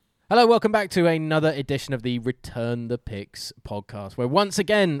Hello, welcome back to another edition of the Return the Picks podcast, where once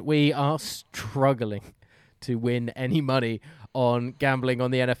again we are struggling to win any money on gambling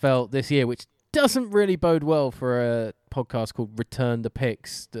on the NFL this year, which doesn't really bode well for a podcast called Return the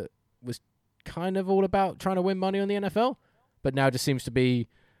Picks that was kind of all about trying to win money on the NFL, but now just seems to be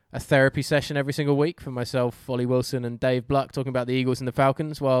a therapy session every single week for myself, Ollie Wilson, and Dave Bluck talking about the Eagles and the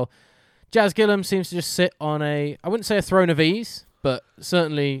Falcons, while Jazz Gillum seems to just sit on I wouldn't say a throne of ease, but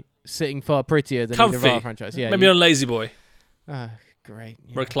certainly sitting far prettier than Comfy. either of our franchise. Yeah, maybe on Lazy Boy. Great.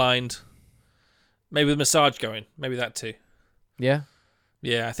 Yeah. Reclined. Maybe with massage going. Maybe that too. Yeah?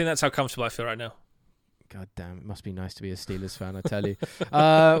 Yeah, I think that's how comfortable I feel right now. God damn, it must be nice to be a Steelers fan, I tell you.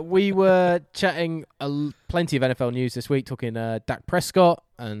 We were chatting plenty of NFL news this week, talking Dak Prescott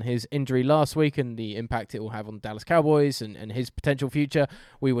and his injury last week and the impact it will have on the Dallas Cowboys and his potential future.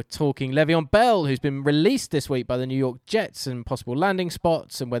 We were talking Le'Veon Bell, who's been released this week by the New York Jets, and possible landing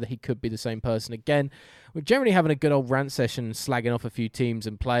spots and whether he could be the same person again. We're generally having a good old rant session, slagging off a few teams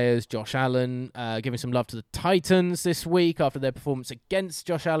and players. Josh Allen giving some love to the Titans this week after their performance against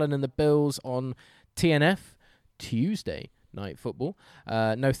Josh Allen and the Bills on TNF, Tuesday Night Football.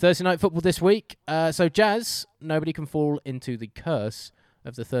 No Thursday Night Football this week. So, Jazz, nobody can fall into the curse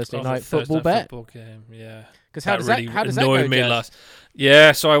of the Thursday Night Football bet. Football game, yeah. Because how does that go, me Jazz?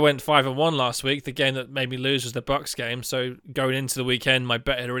 Yeah, so I went 5-1 last week. The game that made me lose was the Bucks game. So going into the weekend, my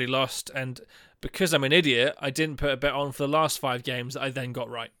bet had already lost, and because I'm an idiot, I didn't put a bet on for the last 5 games that I then got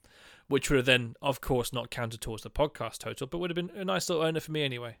right, which would have then, of course, not counted towards the podcast total, but would have been a nice little earner for me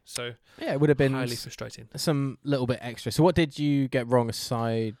anyway. So yeah, it would have been highly frustrating. Some little bit extra. So what did you get wrong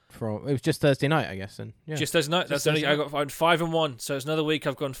aside from? It was just Thursday night, I guess. Then yeah. Just Thursday night. That's only I got 5-1. So it's another week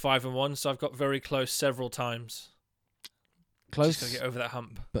I've gone 5-1. So I've got very close several times. Close, just gotta get over that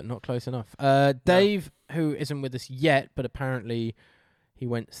hump, but not close enough. Dave, who isn't with us yet, but apparently he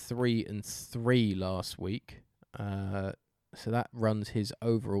went 3-3 last week. So that runs his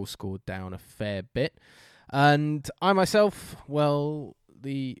overall score down a fair bit. And I myself, well,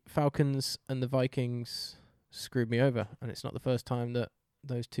 the Falcons and the Vikings screwed me over. And it's not the first time that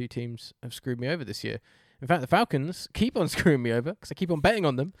those two teams have screwed me over this year. In fact, the Falcons keep on screwing me over because I keep on betting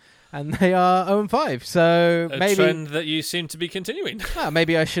on them. And they are 0-5. So maybe a trend that you seem to be continuing.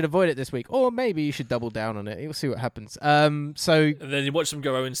 Maybe I should avoid it this week. Or maybe you should double down on it. You'll see what happens. So and then you watch them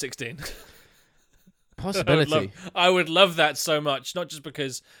go 0-16. Possibility. I would love that so much, not just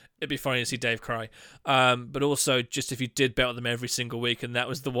because it'd be funny to see Dave cry, but also just if you did bet on them every single week and that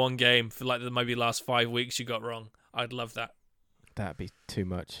was the one game for like the maybe last 5 weeks you got wrong. I'd love that. That'd be too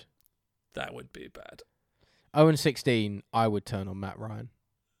much. That would be bad. 0-16, I would turn on Matt Ryan.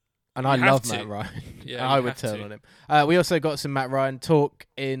 And I love Matt Ryan. Yeah, I would turn on him. We also got some Matt Ryan talk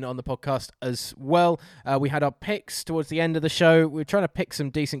in on the podcast as well. We had our picks towards the end of the show. We were trying to pick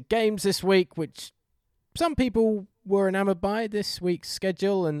some decent games this week, which some people were enamoured by this week's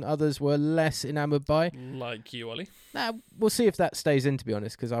schedule and others were less enamoured by. Like you, Ollie. We'll see if that stays in, to be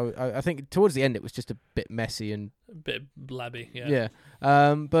honest, because I think towards the end it was just a bit messy and a bit blabby, yeah.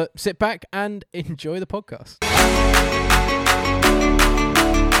 Yeah. But sit back and enjoy the podcast.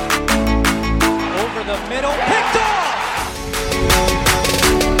 Over the middle, picked off!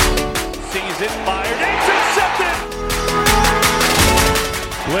 Sees it, fired, intercepted!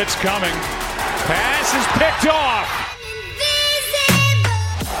 Blitz coming. Pass is picked off!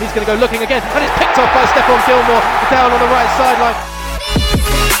 He's going to go looking again, and it's picked off by Stephon Gilmore down on the right sideline.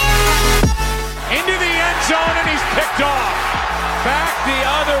 Into the end zone, and he's picked off. Back the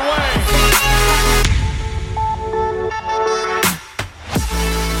other way.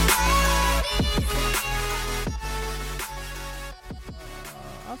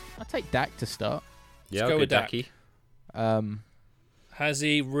 I'll take Dak to start. Yeah, Let's go with Dacky. Has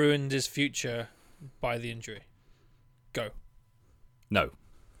he ruined his future by the injury? Go. No.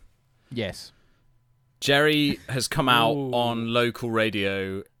 Yes. Jerry has come out Ooh. on local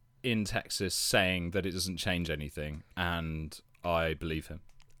radio in Texas saying that it doesn't change anything, and I believe him.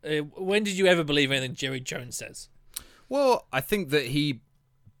 When did you ever believe anything Jerry Jones says? Well, I think that he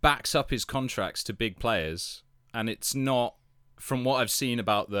backs up his contracts to big players, and it's not, from what I've seen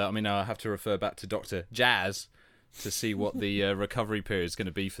about I have to refer back to Dr. Jazz to see what the recovery period is going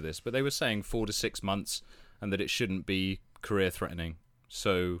to be for this, but they were saying 4 to 6 months and that it shouldn't be career-threatening.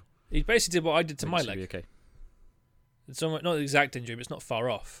 So he basically did what I did to my leg. Okay. It's not the exact injury, but it's not far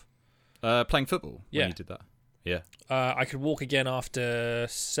off. Playing football Yeah. when you did that. Yeah. I could walk again after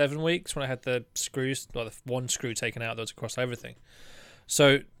 7 weeks when I had the screws, well, the one screw taken out that was across everything.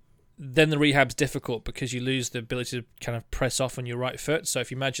 So then the rehab's difficult because you lose the ability to kind of press off on your right foot. So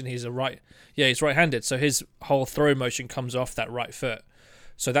if you imagine he's right-handed, so his whole throw motion comes off that right foot.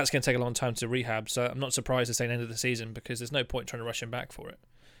 So that's going to take a long time to rehab. So I'm not surprised to say end of the season because there's no point trying to rush him back for it.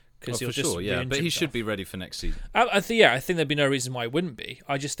 Oh, for sure, yeah. But he should be ready for next season. I think there'd be no reason why he wouldn't be.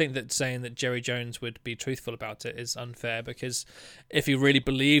 I just think that saying that Jerry Jones would be truthful about it is unfair because if he really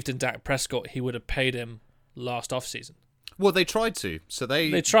believed in Dak Prescott, he would have paid him last offseason. Well, they tried to. So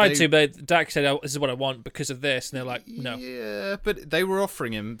they tried to, but Dak said, "Oh, this is what I want because of this," and they're like, "No." Yeah, but they were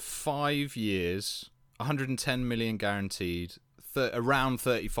offering him 5 years, 110 million guaranteed, around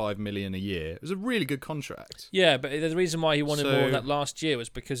 35 million a year. It was a really good contract. Yeah, but the reason why he wanted more than that last year was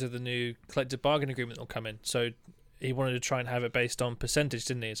because of the new collective bargaining agreement that will come in. So he wanted to try and have it based on percentage,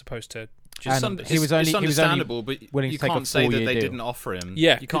 didn't he, as opposed to just it's understandable, but you can't say that they didn't offer him.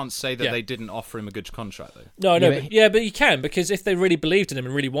 Yeah, you can't say that they didn't offer him a good contract, though. No, but you can, because if they really believed in him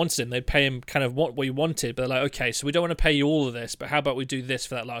and really wanted him, they'd pay him kind of what we wanted. But they're like, okay, so we don't want to pay you all of this, but how about we do this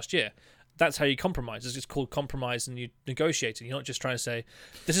for that last year? That's how you compromise. It's just called compromise, and you negotiating. You're not just trying to say,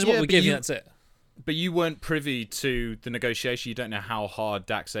 this is what we give you, that's it. But you weren't privy to the negotiation. You don't know how hard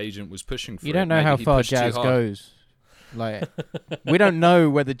Dak's agent was pushing for it. You don't know how far Jazz goes. Like, we don't know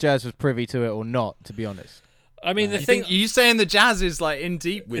whether Jazz was privy to it or not, to be honest. I mean, you saying the Jazz is like in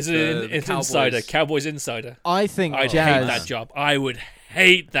deep with the Cowboys. Insider, Cowboys insider. I think I'd Jazz hate that job. I would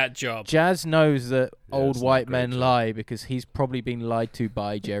hate that job. Jazz knows that old white men lie because he's probably been lied to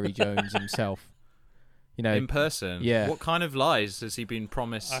by Jerry Jones himself. You know, in person. Yeah. What kind of lies has he been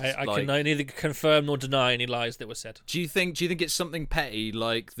promised? I can neither confirm nor deny any lies that were said. Do you think it's something petty,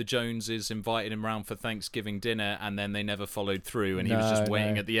 like the Joneses invited him round for Thanksgiving dinner and then they never followed through and he was just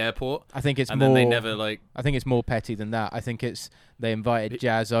waiting at the airport? I think it's and more. Then they never I think it's more petty than that. I think it's they invited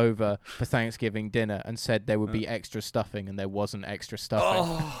Jazz over for Thanksgiving dinner and said there would be extra stuffing and there wasn't extra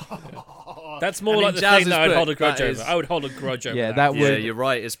stuffing. That's more like the thing that I'd hold a grudge over. I would hold a grudge over. Yeah, that would. Yeah, you're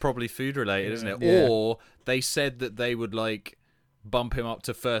right. It's probably food related, isn't it? Yeah. Or they said that they would like bump him up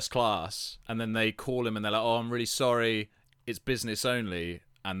to first class, and then they call him and they're like, "Oh, I'm really sorry, it's business only,"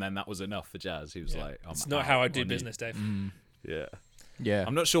 and then that was enough for Jazz. He was like, "It's not how I do business, Dave." Yeah, yeah.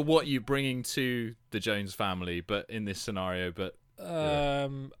 I'm not sure what you're bringing to the Jones family, but in this scenario, I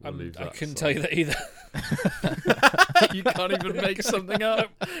couldn't tell you that either. You can't even make something up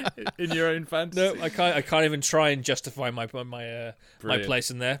in your own fantasy. No, I can't even try and justify my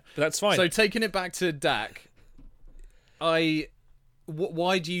place in there. But that's fine. So taking it back to Dak,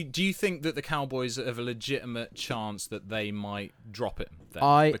 why do you think that the Cowboys have a legitimate chance that they might drop him?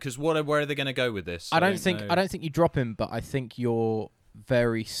 Then? Because where are they going to go with this? I don't think you drop him, but I think you're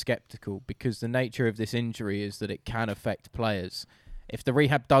very skeptical because the nature of this injury is that it can affect players. If the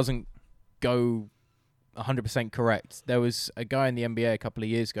rehab doesn't go 100% correct, there was a guy in the NBA a couple of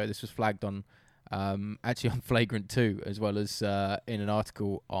years ago. This was flagged on, actually on Flagrant 2, as well as in an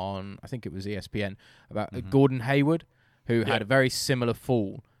article on, I think it was ESPN, about Gordon Hayward, who had a very similar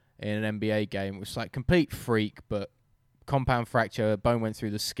fall in an NBA game. It was like complete freak, but compound fracture, bone went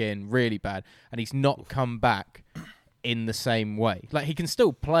through the skin, really bad, and he's not come back in the same way. Like, he can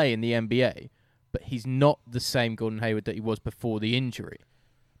still play in the NBA, but he's not the same Gordon Hayward that he was before the injury.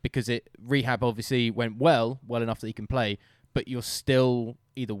 Because rehab obviously went well enough that he can play, but you're still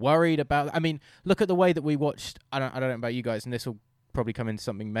either worried about... I mean, look at the way that we watched... I don't know about you guys, and this will probably come into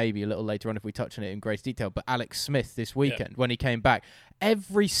something maybe a little later on if we touch on it in great detail, but Alex Smith this weekend, when he came back,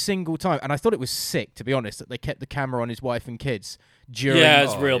 every single time, and I thought it was sick, to be honest, that they kept the camera on his wife and kids during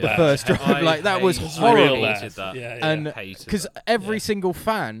it's real the bad. first drive. Like, that was horrible. And because every single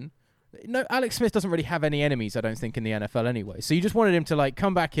fan... No, Alex Smith doesn't really have any enemies, I don't think, in the NFL anyway. So you just wanted him to like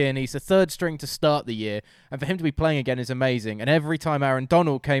come back in. He's the third string to start the year, and for him to be playing again is amazing. And every time Aaron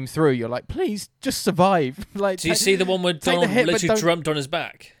Donald came through, you're like, please just survive. Like, do you see the one where Donald literally jumped on his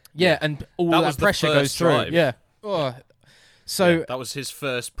back? Yeah, and all that pressure goes through. Yeah. Oh. So that was his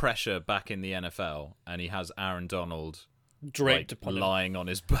first pressure back in the NFL, and he has Aaron Donald draped upon lying on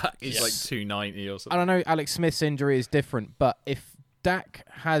his back. He's like 290 or something. I don't know. Alex Smith's injury is different, but if Dak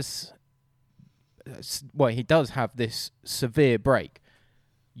has... well, he does have this severe break,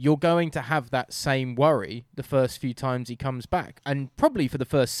 you're going to have that same worry the first few times he comes back, and probably for the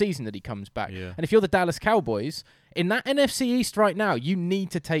first season that he comes back. And if you're the Dallas Cowboys, in that NFC East right now, you need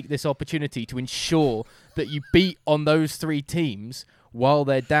to take this opportunity to ensure that you beat on those three teams while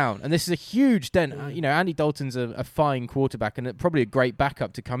they're down. And this is a huge dent. Andy Dalton's a fine quarterback and probably a great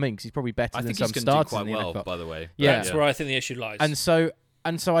backup to come in because he's probably better than some starters in the NFL. Well, by the way. That's where I think the issue lies. And so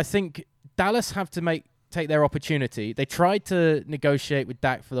I think Dallas have to take their opportunity. They tried to negotiate with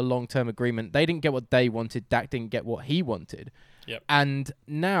Dak for the long-term agreement. They didn't get what they wanted. Dak didn't get what he wanted. Yep. And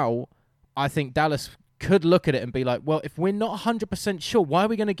now I think Dallas could look at it and be like, well, if we're not 100% sure, why are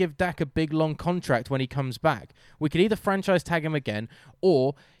we going to give Dak a big, long contract when he comes back? We could either franchise tag him again,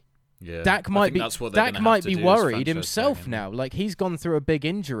 or Dak might be worried himself now. Like, he's gone through a big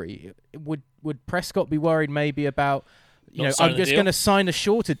injury. Would Prescott be worried maybe about, I'm just going to sign a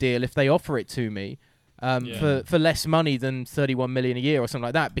shorter deal if they offer it to me for less money than $31 million a year or something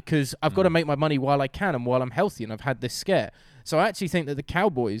like that, because I've got to make my money while I can and while I'm healthy and I've had this scare. So I actually think that the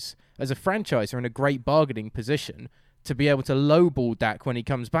Cowboys, as a franchise, are in a great bargaining position to be able to lowball Dak when he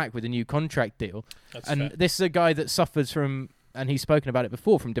comes back with a new contract deal. That's fair. This is a guy that suffers from, and he's spoken about it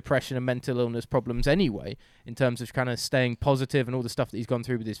before, from depression and mental illness problems anyway, in terms of kind of staying positive and all the stuff that he's gone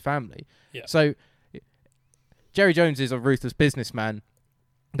through with his family. Yeah. So Jerry Jones is a ruthless businessman.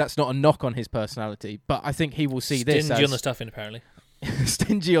 That's not a knock on his personality, but I think he will see this as... Stingy on the stuffing, apparently.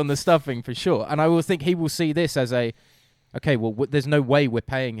 Stingy on the stuffing, for sure. And I will think he will see this as a, okay, well, there's no way we're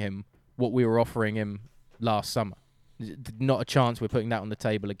paying him what we were offering him last summer. Not a chance we're putting that on the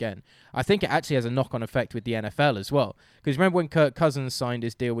table again. I think it actually has a knock-on effect with the NFL as well. Because remember when Kirk Cousins signed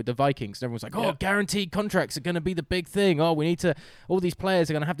his deal with the Vikings, and everyone's like, guaranteed contracts are going to be the big thing. Oh, we need to... All these players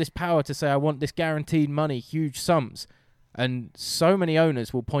are going to have this power to say, I want this guaranteed money, huge sums. And so many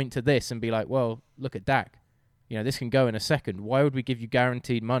owners will point to this and be like, well, look at Dak. This can go in a second. Why would we give you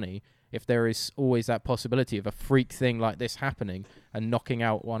guaranteed money if there is always that possibility of a freak thing like this happening and knocking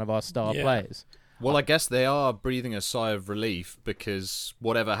out one of our star players? Well, I guess they are breathing a sigh of relief, because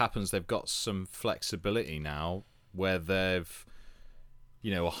whatever happens, they've got some flexibility now where they've,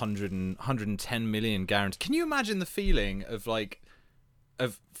 110 million guaranteed. Can you imagine the feeling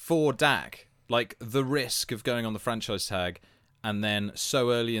of for Dak, like the risk of going on the franchise tag and then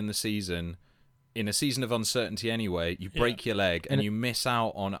so early in the season, in a season of uncertainty anyway, you break your leg and you miss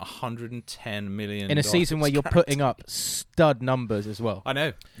out on $110 million in a season where you're putting up stud numbers as well. I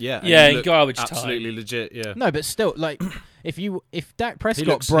know, in garbage time, absolutely legit. Yeah, no, but still, like if Dak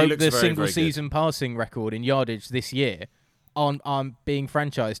Prescott broke the single season passing record in yardage this year on being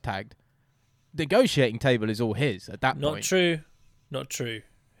franchise tagged, the negotiating table is all his at that point. Not true.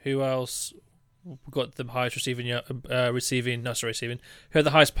 Who else got the highest receiving? Who had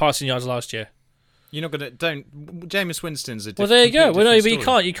the highest passing yards last year? You're not gonna Jameis Winston's a well. There you go. Well, no,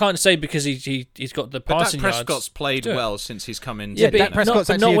 but you can't say because he's got the passing yards. Dak Prescott's played well since he's come in. Yeah, Dak Prescott's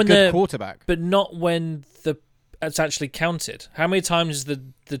actually a good quarterback, but not when it's actually counted. How many times has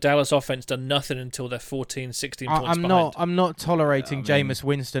the Dallas offense done nothing until they're 14, 16 points behind? I'm not tolerating Jameis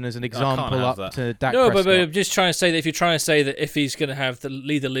Winston as an example up to Dak Prescott. No, but I'm just trying to say that if you're trying to say that if he's going to have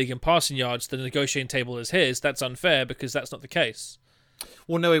lead the league in passing yards, the negotiating table is his, that's unfair because that's not the case.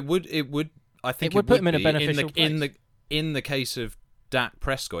 Well, no, it would. I think it would put him in a beneficial place. In the case of Dak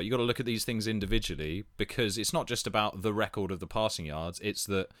Prescott, you got to look at these things individually, because it's not just about the record of the passing yards; it's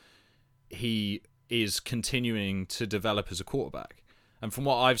that he is continuing to develop as a quarterback. And from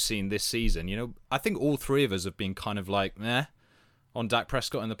what I've seen this season, I think all three of us have been kind of like meh on Dak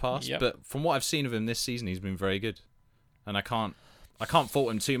Prescott in the past. Yep. But from what I've seen of him this season, he's been very good, and I can't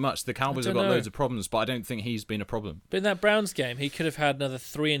fault him too much. The Cowboys have got loads of problems, but I don't think he's been a problem. But in that Browns game, he could have had another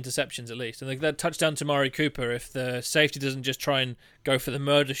 3 interceptions at least. And that touchdown to Amari Cooper, if the safety doesn't just try and go for the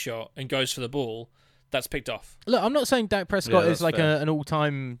murder shot and goes for the ball, that's picked off. Look, I'm not saying Dak Prescott is like an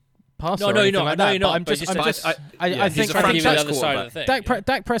all-time passer. No, you're not. Like no, you're not. I'm just I think he's trying to give you the other side of the thing.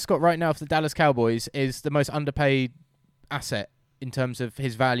 Dak Prescott right now for the Dallas Cowboys is the most underpaid asset in terms of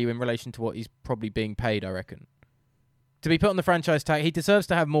his value in relation to what he's probably being paid, I reckon. To be put on the franchise tag, he deserves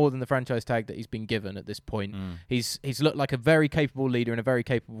to have more than the franchise tag that he's been given at this point. He's looked like a very capable leader and a very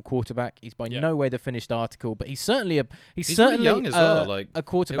capable quarterback. He's by no way the finished article, but he's certainly really young as well. A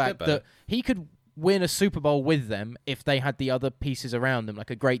quarterback that he could win a Super Bowl with them if they had the other pieces around them, like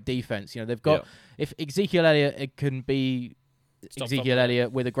a great defense. They've got if Ezekiel Elliott, it can be Ezekiel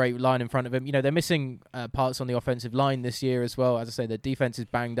Elliott with a great line in front of him. They're missing parts on the offensive line this year as well. As I say, their defense is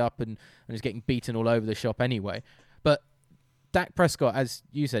banged up and is getting beaten all over the shop anyway. But Dak Prescott, as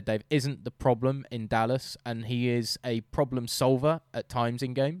you said, Dave, isn't the problem in Dallas, and he is a problem solver at times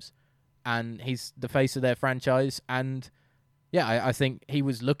in games, and he's the face of their franchise. And I think he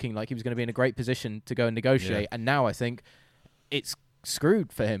was looking like he was going to be in a great position to go and negotiate, and now I think it's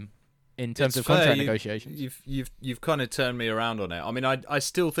screwed for him in terms of contract negotiations. You've kind of turned me around on it. I mean, I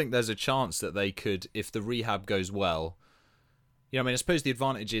still think there's a chance that they could, if the rehab goes well. I suppose the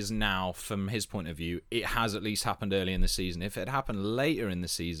advantage is now, from his point of view, it has at least happened early in the season. If it happened later in the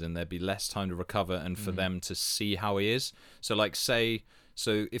season, there'd be less time to recover and for them to see how he is. So,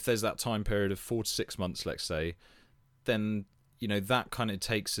 if there's that time period of 4 to 6 months, let's say, then, that kind of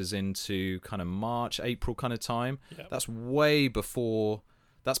takes us into kind of March, April kind of time. Yep. That's way before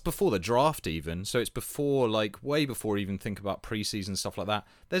That's before the draft even, so it's before, like, way before even think about preseason stuff like that.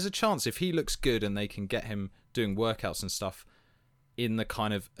 There's a chance if he looks good and they can get him doing workouts and stuff in the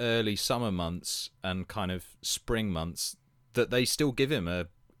kind of early summer months and kind of spring months, that they still give him a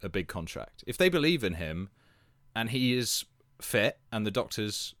big contract. If they believe in him and he is fit and the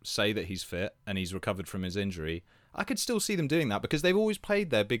doctors say that he's fit and he's recovered from his injury, I could still see them doing that because they've always played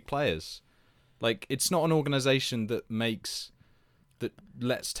their big players. Like, it's not an organisation that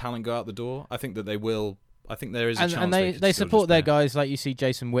lets talent go out the door. I think that they will. I think there is a chance. And they support their guys. Like, you see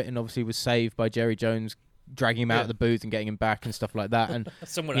Jason Witten obviously was saved by Jerry Jones dragging him out of the booth and getting him back and stuff like that. And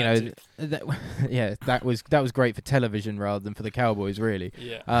someone that was great for television rather than for the Cowboys, really.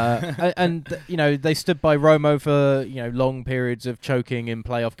 Yeah. And they stood by Romo for long periods of choking in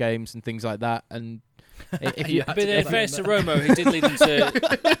playoff games and things like that. And if you, but in fairness to Romo, he did lead them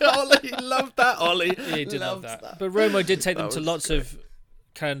to. Ollie loved that. Ollie, he did love that. But Romo did take them to lots of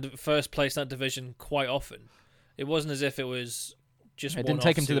kind of first place in that division quite often. It wasn't as if it was just. It didn't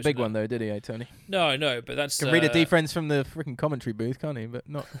take him to the big one though, did he, Tony? No, I know, but that's. Can read a defense from the freaking commentary booth, can't he? But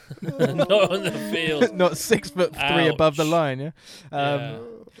not not on the field. Not 6'3" above the line. Yeah.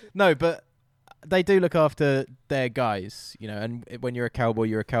 No, but they do look after their guys, and when you're a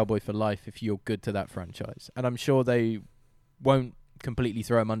Cowboy for life if you're good to that franchise. And I'm sure they won't completely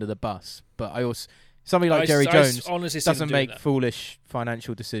throw him under the bus. But somebody like Jerry Jones doesn't make foolish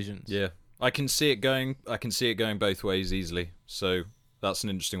financial decisions. Yeah, I can see it going both ways easily. So that's an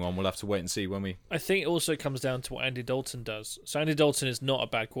interesting one. We'll have to wait and see when we. I think it also comes down to what Andy Dalton does. So Andy Dalton is not a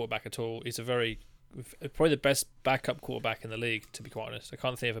bad quarterback at all. He's probably the best backup quarterback in the league, to be quite honest. I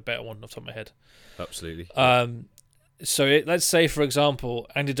can't think of a better one off the top of my head. Absolutely. So let's say, for example,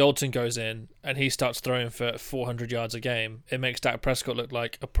 Andy Dalton goes in and he starts throwing for 400 yards a game. It makes Dak Prescott look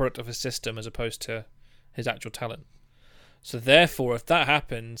like a product of his system as opposed to his actual talent. So therefore, if that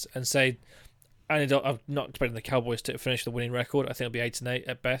happens, and say, I'm not expecting the Cowboys to finish the winning record. I think it'll be 8-8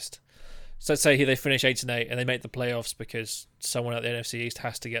 at best. So let's say they finish 8-8 and they make the playoffs because someone at the NFC East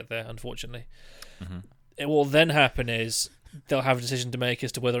has to get there, unfortunately. Mm-hmm. What will then happen is they'll have a decision to make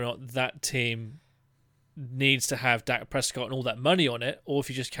as to whether or not that team needs to have Dak Prescott and all that money on it, or if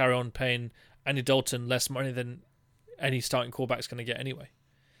you just carry on paying Andy Dalton less money than any starting quarterback's going to get anyway.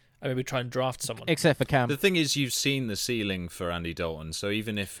 And maybe try and draft someone. Except for Cam. The thing is, you've seen the ceiling for Andy Dalton, so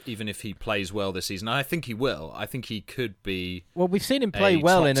even if he plays well this season, I think he will. I think he could be. Well, we've seen him play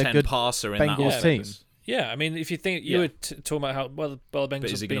well in a good passer in Bengals team. Yeah, I mean, if you think you were talking about how well the Bengals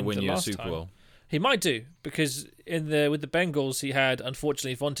is he going to win you a Super Bowl? He might do, because with the Bengals, he had,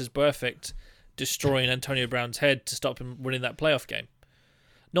 unfortunately, Vontaze Burfict destroying Antonio Brown's head to stop him winning that playoff game.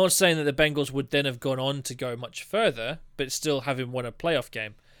 Not saying that the Bengals would then have gone on to go much further, but still have him won a playoff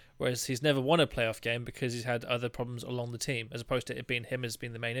game. Whereas he's never won a playoff game because he's had other problems along the team, as opposed to it being him as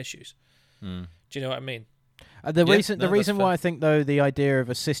being the main issues. Do you know what I mean? The reason why I think, though, the idea of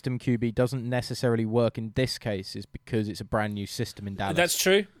a system QB doesn't necessarily work in this case is because it's a brand new system in Dallas. That's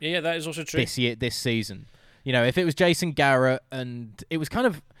true. Yeah, that is also true. This season. If it was Jason Garrett, and it was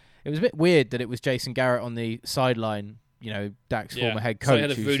a bit weird that it was Jason Garrett on the sideline, Dak's former head coach. So he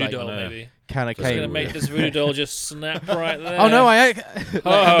had a voodoo doll, maybe. Can of going to make this voodoo doll just snap right there. Oh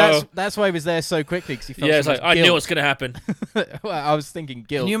no! That's why he was there so quickly, because he felt it's like, I knew what's going to happen. Well, I was thinking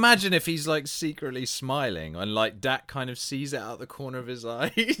guilt. Can you imagine if he's like secretly smiling and like Dak kind of sees it out the corner of his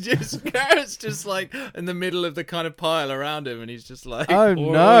eye? Garrett's just like in the middle of the kind of pile around him, and he's just like, oh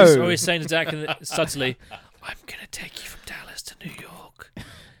no! Or he's saying to Dak subtly, "I'm going to take you from Dallas to New York.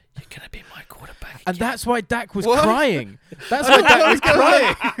 You're going to be my quarterback." And that's why Dak was crying. That's why Dak was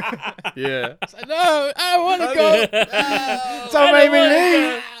crying. Yeah. Like, no, I want to go. Don't make me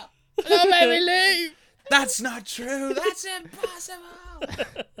leave. Don't make me leave. That's not true. That's impossible.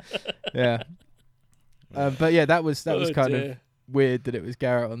 Yeah. But yeah, that was kind of weird that it was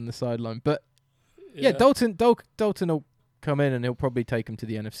Garrett on the sideline. But yeah, Dalton will come in and he'll probably take him to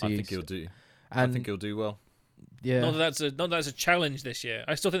the NFC East. I think he'll do. I think he'll do well. Yeah. Not that that's a challenge this year.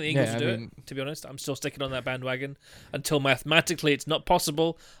 I still think the Eagles will do it, to be honest. I'm still sticking on that bandwagon. Until mathematically it's not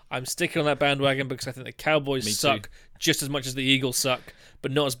possible, I'm sticking on that bandwagon because I think the Cowboys suck just as much as the Eagles suck,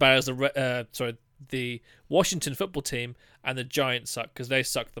 but not as bad as the Washington football team, and the Giants suck because they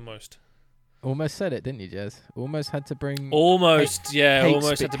suck the most. Almost said it, didn't you, Jez? Almost had to bring... Almost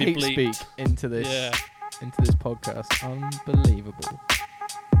had to be bleeped. Speak into this podcast. Unbelievable.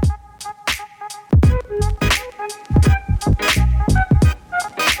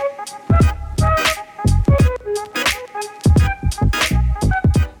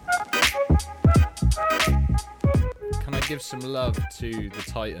 Can I give some love to the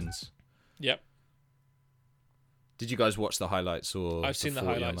Titans? Yep. Did you guys watch the highlights or? I've seen the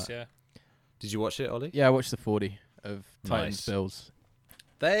 40 on highlights. that? Yeah. Did you watch it, Ollie? Yeah, I watched the 40 of Titans Nice. Bills.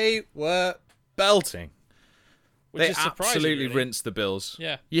 They were belting. Which They is surprising, absolutely really. rinsed the Bills.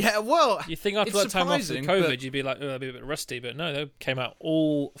 Yeah. Yeah, well, You think after it's that time off with surprising, COVID, but- you'd be like, oh, they'll be a bit rusty, but no, they came out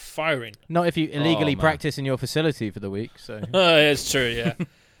all firing. Not if you illegally man. practice in your facility for the week. So Oh, it's true, yeah.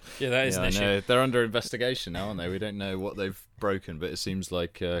 Yeah, that is yeah, an I issue. know. They're under investigation now, aren't they? We don't know what they've broken, but it seems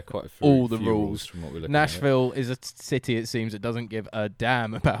like quite a few, All the few rules. from what we're looking Nashville is a city, it seems, that doesn't give a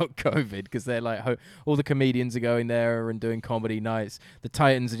damn about COVID because they're like all the comedians are going there and doing comedy nights. The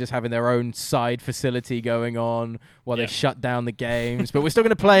Titans are just having their own side facility going on while Yeah. they shut down the games. But we're still going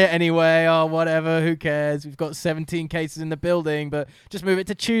to play it anyway. Oh, whatever. Who cares? We've got 17 cases in the building, but just move it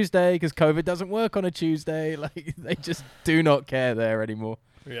to Tuesday because COVID doesn't work on a Tuesday. Like they just do not care there anymore.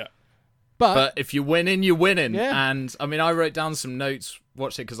 Yeah. But if you're winning, you're winning. Yeah. And I mean, I wrote down some notes,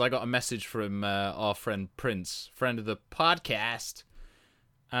 watched it because I got a message from our friend Prince, friend of the podcast.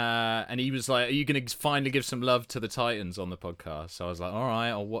 And he was like, "Are you going to finally give some love to the Titans on the podcast?" So I was like, "All right,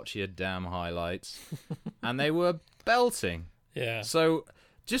 I'll watch your damn highlights." And they were belting. Yeah. So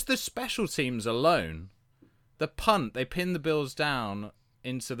just the special teams alone, the punt, they pinned the Bills down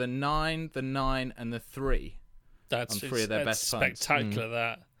into the 9, and the 3. That's on three of their that's best punts. spectacular,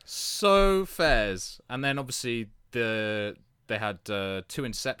 that. So fairs. And then obviously they had 2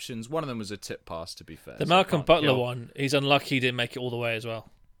 interceptions. One of them was a tip pass, to be fair. The so Malcolm can't Butler kill. one, he's unlucky he didn't make it all the way as well.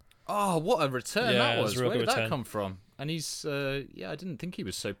 Oh, what a return Yeah, that it was was. a real Where good did that return. come from? And he's, I didn't think he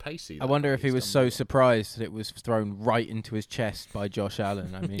was so pacey. I that wonder way. if he He's was done so well. surprised that it was thrown right into his chest by Josh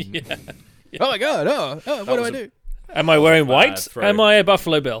Allen. I mean, Yeah. oh my God! What do was I do? Am I wearing bad white? throw. Am I a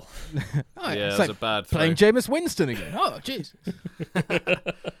Buffalo Bill? Oh, Yeah, it's it was like a bad throw. playing Jameis Winston again. Oh, jeez.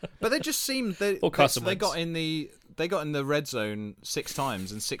 But they just seemed Or Carson they Wentz. got in the red zone 6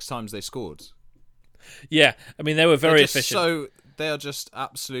 times, and 6 times they scored. Yeah. I mean, they were very They're just efficient. they are just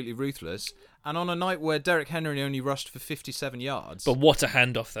absolutely ruthless. And on a night where Derrick Henry only rushed for 57 yards. But what a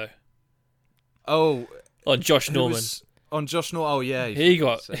handoff, though. Oh, On Josh who Norman. was on Josh Norman. Oh yeah, He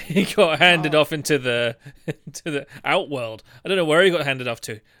got handed off into the outworld. I don't know where he got handed off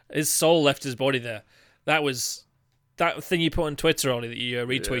to. His soul left his body there. That was that thing you put on Twitter, Ollie, that you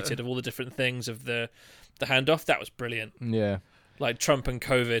retweeted of all the different things of the handoff. That was brilliant. Yeah. Like Trump and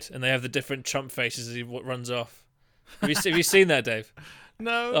COVID, and they have the different Trump faces as he runs off. Have you seen that, Dave?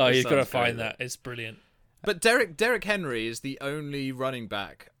 No. Oh, that you've got to sounds great, find though. that. It's brilliant. But Derrick Henry is the only running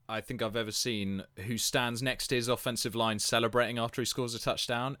back I think I've ever seen who stands next to his offensive line celebrating after he scores a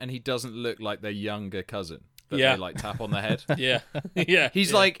touchdown, and he doesn't look like their younger cousin that Yeah. they like tap on the head. Yeah, yeah.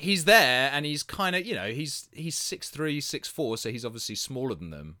 He's yeah. like, he's there, and he's kind of, he's 6'3", 6'4", so he's obviously smaller than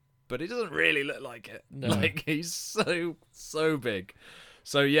them, but he doesn't really look like it. No. Like, he's so big.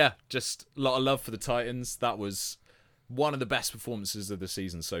 So yeah, just a lot of love for the Titans. That was one of the best performances of the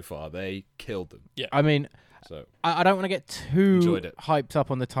season so far. They killed them. I mean, So I don't want to get too Enjoyed it. hyped up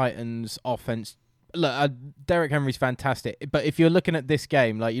on the Titans' offense. Look, Derrick Henry's fantastic, but if you're looking at this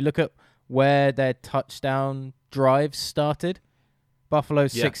game, like you look at where their touchdown drives started,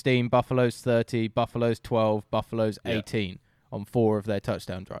 Buffalo's Yeah. 16, Buffalo's 30, Buffalo's 12, Buffalo's Yeah. 18 on 4 of their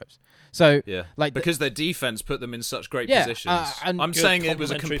touchdown drives. So, yeah, like because their defense put them in such great Yeah, positions. and I'm good saying it was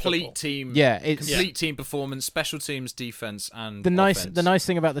a complementary complete football. team. yeah, it's complete team performance, special teams, defense, and the nice offense.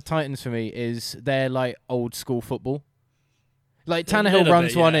 thing about the Titans for me is they're like old school football. Like A Tannehill little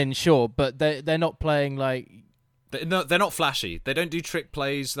runs bit, one yeah. in, sure, but they're not playing like They're not flashy. They don't do trick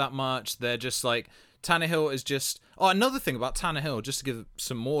plays that much. They're just like Tannehill is just. Oh, another thing about Tannehill, just to give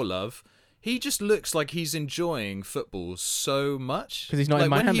some more love, he just looks like he's enjoying football so much 'Cause he's not in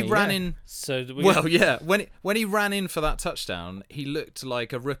like when he Miami, ran yeah. in. So Well, yeah, when he ran in for that touchdown, he looked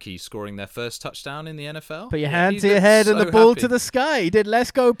like a rookie scoring their first touchdown in the NFL. put your Yeah, hand he to your looked head and so the ball happy. to the sky. He did "Let's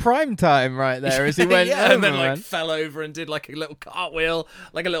Go Prime Time" right there as he went yeah, over, and then man. like fell over and did like a little cartwheel,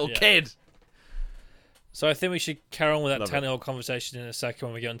 like a little Yeah. kid. So I think we should carry on with that Love it. Tannehill conversation in a second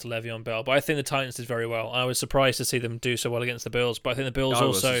when we get into Le'Veon Bell. But I think the Titans did very well. I was surprised to see them do so well against the Bills. But I think the Bills I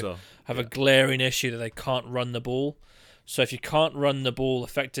was as also well. have a glaring issue that they can't run the ball. So if you can't run the ball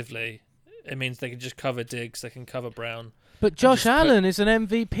effectively, it means they can just cover Diggs, they can cover Brown. But Josh just put- Allen is an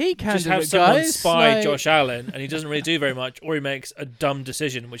MVP candidate, Just have someone guys. spy Like- Josh Allen, and he doesn't really do very much, or he makes a dumb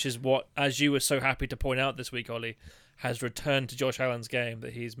decision, which is what, as you were so happy to point out this week, Ollie, has returned to Josh Allen's game,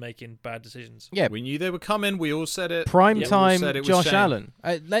 that he's making bad decisions. Yeah, We knew they were coming. We all said it. prime We all time said it was Josh Shane. Allen.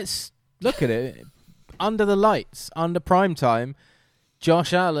 Let's look at it. Under the lights, under prime time,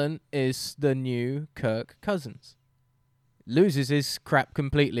 Josh Allen is the new Kirk Cousins. Loses his crap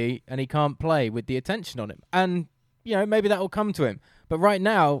completely, and he can't play with the attention on him. And, maybe that will come to him. But right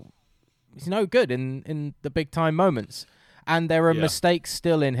now, no good in the big time moments. And there are mistakes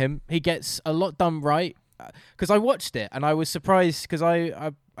still in him. He gets a lot done right. Because I watched it and I was surprised because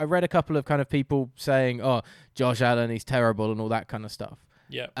I read a couple of kind of people saying, "Oh, Josh Allen, he's terrible" and all that kind of stuff.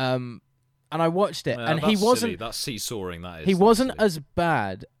 Yeah. And I watched it, and he that's wasn't. silly. That's seesawing. That is. He wasn't silly. as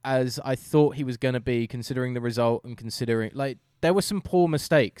bad as I thought he was going to be, considering the result and considering there were some poor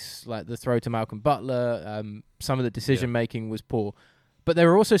mistakes, like the throw to Malcolm Butler. Some of the decision making was poor, but there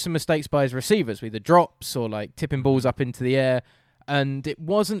were also some mistakes by his receivers, either drops or like tipping balls up into the air. And it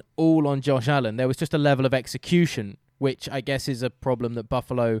wasn't all on Josh Allen. There was just a level of execution, which I guess is a problem that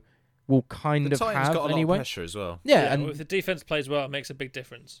Buffalo will kind of Titans have got a lot anyway. of pressure as well. Yeah, and if the defense plays well, it makes a big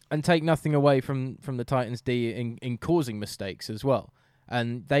difference. And take nothing away from the Titans D in causing mistakes as well.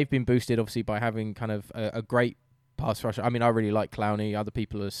 And they've been boosted obviously by having kind of a great pass rusher. I mean, I really like Clowney. Other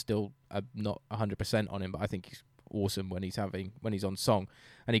people are still not 100% on him, but I think he's awesome when he's on song.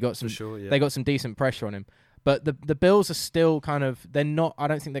 And he got some. They got some decent pressure on him. But the Bills are still kind of, they're not, I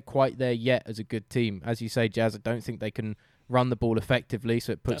don't think they're quite there yet as a good team. As you say, Jazz, I don't think they can run the ball effectively,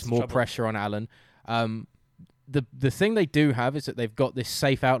 so it puts more pressure on Allen. The thing they do have is that they've got this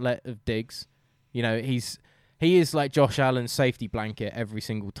safe outlet of Diggs. You know, he is like Josh Allen's safety blanket every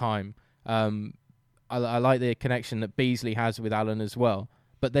single time. I like the connection that Beasley has with Allen as well.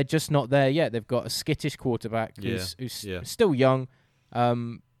 But they're just not there yet. They've got a skittish quarterback who's still young,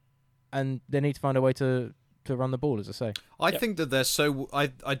 and they need to find a way to run the ball, as I say. I think that they're so.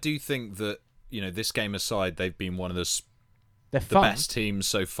 I do think that, you know, this game aside, they've been one of the best teams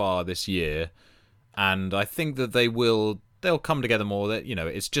so far this year, and I think that they'll come together more. That, you know,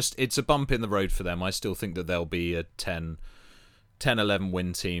 it's a bump in the road for them. I still think that they'll be a 10-11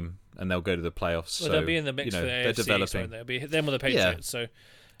 win team, and they'll go to the playoffs. Well, so, they'll be in the mix for the AFC. They're developing. So they'll be them with the Patriots. So.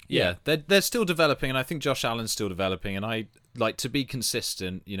 Yeah, they're still developing, and I think Josh Allen's still developing. And I like to be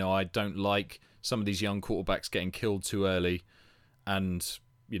consistent. You know, I don't like some of these young quarterbacks getting killed too early, and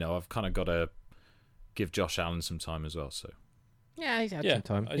you know, I've kind of got to give Josh Allen some time as well. So yeah, he's had some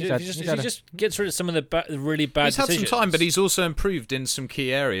time. He just gets rid of some of the really bad decisions. He's had some time, but he's also improved in some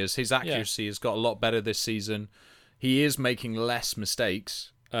key areas. His accuracy has got a lot better this season. He is making less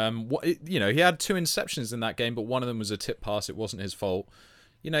mistakes. He had 2 interceptions in that game, but one of them was a tip pass. It wasn't his fault.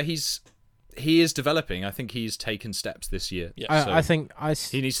 You know, he is developing. I think he's taken steps this year. Yeah. I think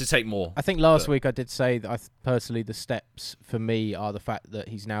he needs to take more. I think last week I did say that personally the steps for me are the fact that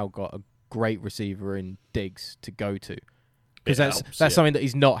he's now got a great receiver in Diggs to go to, because that's something that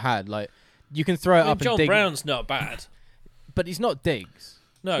he's not had. Like, you can throw it up. John and Brown's not bad, but he's not Diggs.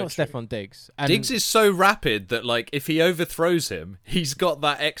 No, not Stephon Diggs. And Diggs is so rapid that, like, if he overthrows him, he's got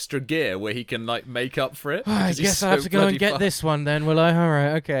that extra gear where he can, like, make up for it. I guess I have to go and get this one then, will I? All right,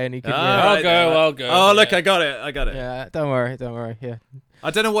 okay. And he can. I'll go. Oh, look, I got it. Yeah, don't worry. Yeah. I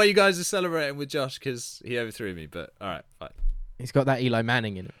don't know why you guys are celebrating with Josh because he overthrew me, but all right, fine. He's got that Eli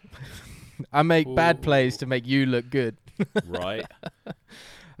Manning in him. I make bad plays to make you look good. Right.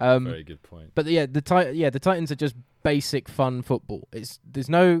 Very good point. But the Titans are just basic fun football. There's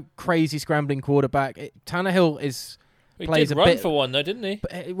no crazy scrambling quarterback. Tannehill plays did a run bit for one though, didn't he?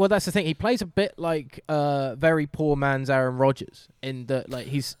 But, well, that's the thing. He plays a bit like very poor man's Aaron Rodgers in that, like,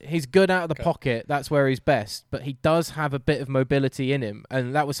 he's good out of the pocket. That's where he's best. But he does have a bit of mobility in him,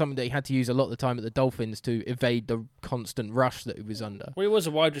 and that was something that he had to use a lot of the time at the Dolphins to evade the constant rush that he was under. Well, he was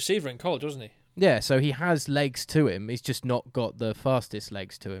a wide receiver in college, wasn't he? Yeah, so he has legs to him. He's just not got the fastest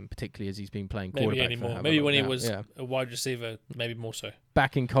legs to him, particularly as he's been playing quarterback. Maybe anymore. Maybe when he was a wide receiver, maybe more so.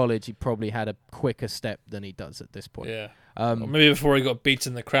 Back in college, he probably had a quicker step than he does at this point. Yeah. Or maybe before he got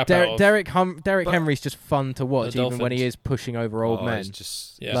beaten the crap out of Derrick Henry's just fun to watch, even when he is pushing over old men. He's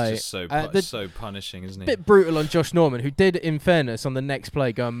just so punishing, isn't he? A bit brutal on Josh Norman, who did, in fairness, on the next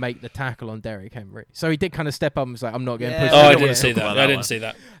play go and make the tackle on Derrick Henry. So he did kind of step up and was like, I'm not getting pushed. Oh, I didn't see that. I didn't see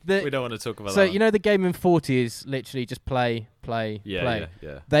that. We don't want to talk about that. So, you know, the game in 40 is literally just play. Yeah.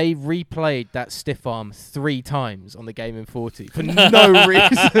 They replayed that stiff arm 3 times on the game in 40 for no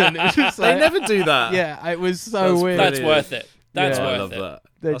reason. It was just like, they never do that. Yeah, it was so weird. That's worth it. I love that.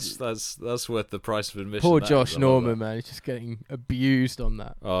 That's worth the price of admission. Poor Josh Norman, man. He's just getting abused on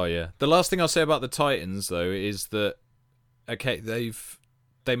that. Oh, yeah. The last thing I'll say about the Titans, though, is that, okay,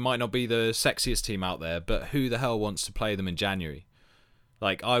 they might not be the sexiest team out there, but who the hell wants to play them in January?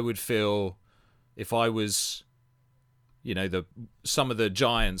 Like, I would feel if I was, you know, some of the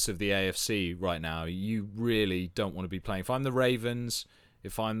giants of the AFC right now, you really don't want to be playing. If I'm the Ravens,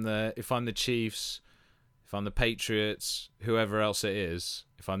 if I'm the Chiefs, if I'm the Patriots, whoever else it is,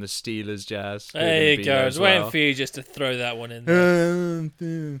 if I'm the Steelers, Jazz. There you go. I was waiting for you just to throw that one in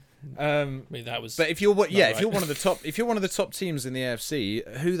there. I mean, that was. But if you're right. if you're one of the top teams in the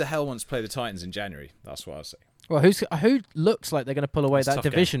AFC, who the hell wants to play the Titans in January? That's what I say. Well, who looks like they're going to pull away It's a that tough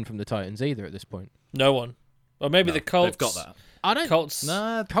division from the Titans either at this point? No one. Or maybe No, the Colts. They've got that. I don't. Colts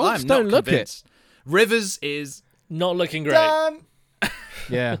Nah, Colts I'm don't not look convinced. Rivers is not looking great. done.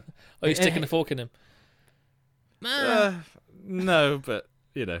 Yeah. Are you sticking a fork in him? No, but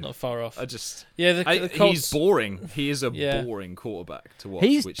you know, Not far off. I just. Yeah, the He's Colts. boring. He is a Yeah. boring quarterback to watch,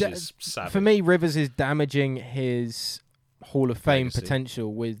 He's which da- is savage. For me, Rivers is damaging his Hall of Fame Legacy.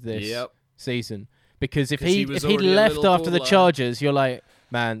 potential with this Yep. season. Because if 'Cause he was he'd already a left little after the borderline. Chargers, you're like,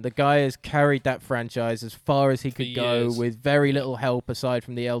 man, the guy has carried that franchise as far as he could go years. with very little help aside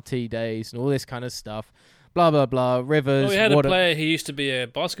from the LT days and all this kind of stuff. Blah blah blah. Rivers. Oh, we had a what player who used to be a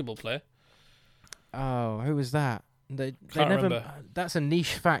basketball player. Oh, who was that? They Can't never. remember. That's a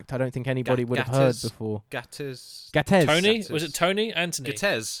niche fact. I don't think anybody would have heard Gattez. before. Gattez. Gattez. Tony? Gattez. Was it Tony? Anthony?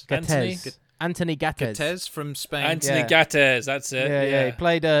 Gattez. Anthony? Gattez. Anthony Gattez. Gattez from Spain. Anthony Yeah. Gattez, that's it. Yeah. He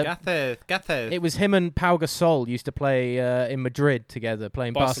played. Gattez. It was him and Pau Gasol used to play in Madrid together,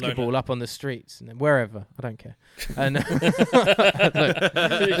 playing Barcelona. basketball up on the streets and then wherever. I don't care. And You This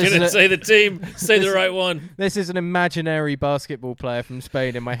is couldn't a- say the team, say the right one. this is an imaginary basketball player from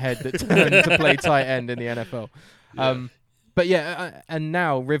Spain in my head that turned to play tight end in the NFL. But yeah, and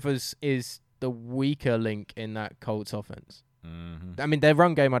now Rivers is the weaker link in that Colts offense. Mm-hmm. I mean, their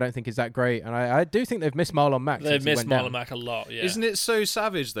run game I don't think is that great, and I do think they've missed Marlon Mack. They've since he missed went down. Marlon Mack a lot, yeah. Isn't it so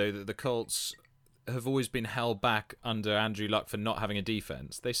savage though that the Colts have always been held back under Andrew Luck for not having a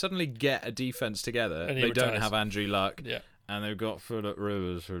defense? They suddenly get a defense together. And he They don't retires. have Andrew Luck, Yeah. and they've got Phillip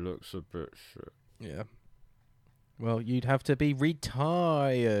Rivers, who looks a bit shit. Yeah. Well, you'd have to be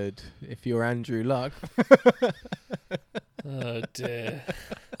retired if you're Andrew Luck. Oh, dear.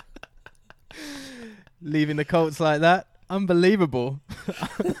 Leaving the Colts like that, unbelievable.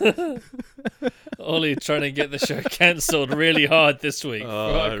 Ollie trying to get the show cancelled really hard this week.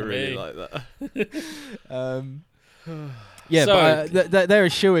 Oh, I Fuck really me. like that. Yeah, So- but they're a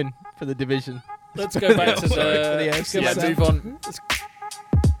shoo-in for the division. Let's go back to Sorry, the... for the let's go AFC back to- move on.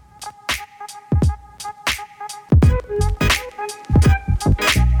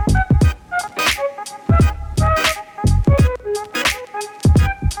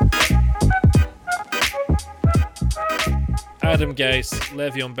 Adam Gase,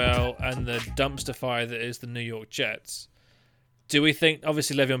 Le'Veon Bell, and the dumpster fire that is the New York Jets. Do we think...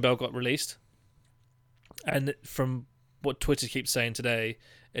 Obviously, Le'Veon Bell got released. And from what Twitter keeps saying today,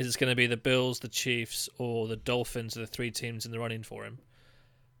 is it's going to be the Bills, the Chiefs, or the Dolphins are the three teams in the running for him.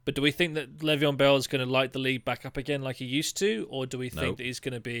 But do we think that Le'Veon Bell is going to light the league back up again like he used to? Or do we think Nope. that he's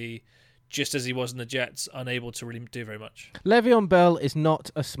going to be, just as he was in the Jets, unable to really do very much? Le'Veon Bell is not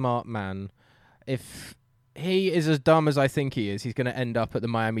a smart man. If he is as dumb as I think he is, he's going to end up at the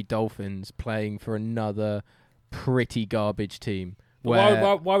Miami Dolphins playing for another pretty garbage team. But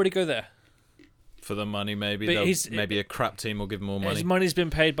Where why would he go there? For the money, maybe. But he's- Maybe a crap team will give him more money. His money's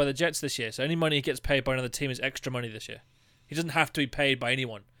been paid by the Jets this year, so any money he gets paid by another team is extra money this year. He doesn't have to be paid by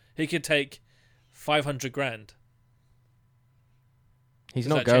anyone. He could take $500,000. he's Does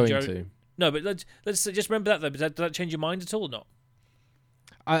not that change going your- to. No, but let's just remember that though. Does that change your mind at all or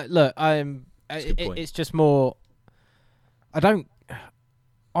not? Look, That's a good point. it's just more. I don't.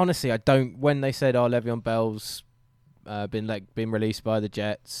 Honestly, I don't. When they said, "Oh, Le'Veon Bell's been released by the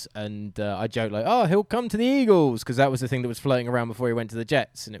Jets," and I joked like, "Oh, he'll come to the Eagles," because that was the thing that was floating around before he went to the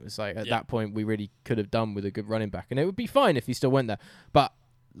Jets, and it was like at Yeah. that point we really could have done with a good running back, and it would be fine if he still went there. But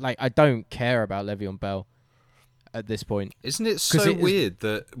like, I don't care about Le'Veon Bell at this point. Isn't it 'Cause so it is- weird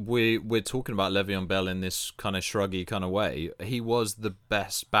that we're talking about Le'Veon Bell in this kind of shruggy kind of way? He was the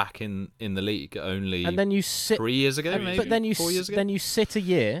best back in the league only And then you sit 3 years ago, maybe but then you 4 years ago. then you sit a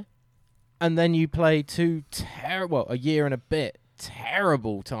year, and then you play a year and a bit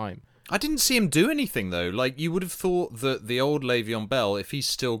terrible time. I didn't see him do anything though. Like you would have thought that the old Le'Veon Bell, if he's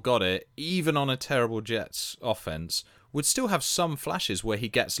still got it, even on a terrible Jets offense, would still have some flashes where he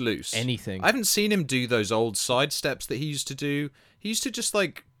gets loose. Anything. I haven't seen him do those old side steps that he used to do. He used to just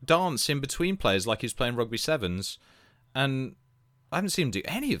like dance in between players like he was playing rugby sevens, and I haven't seen him do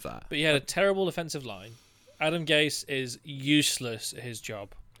any of that. But he had a terrible offensive line. Adam Gase is useless at his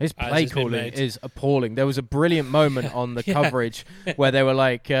job. His As play has been calling made. is appalling. There was a brilliant moment on the coverage where they were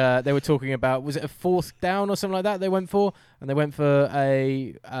like, they were talking about, was it a fourth down or something like that they went for? And they went for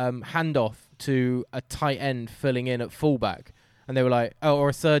a handoff to a tight end filling in at fullback. And they were like, oh, or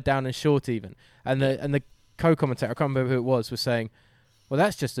a third down and short even. And the co-commentator, I can't remember who it was saying, Well,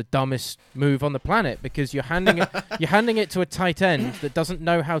 that's just the dumbest move on the planet because you're handing it to a tight end that doesn't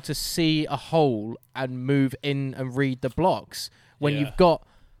know how to see a hole and move in and read the blocks when you've got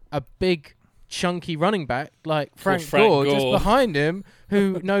a big, chunky running back like Frank Gore just behind him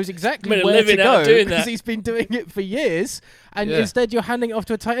who knows exactly where to go because he's been doing it for years. And instead you're handing it off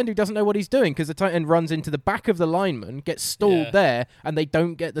to a tight end who doesn't know what he's doing because the tight end runs into the back of the lineman, gets stalled there, and they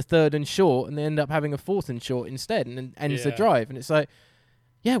don't get the 3rd and short, and they end up having a 4th and short instead, and then ends the drive. And it's like,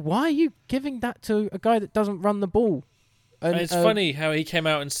 why are you giving that to a guy that doesn't run the ball? And it's funny how he came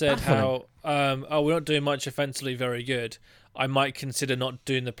out and said we're not doing much offensively very good. I might consider not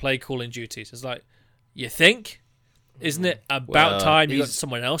doing the play calling duties. It's like, you think? Isn't it about time you got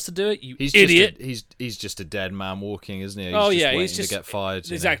someone else to do it? He's idiot. He's just a dead man walking, isn't he? He's just to get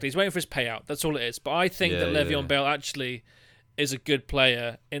fired. Exactly. He's waiting for his payout. That's all it is. But I think that Le'Veon Bell actually is a good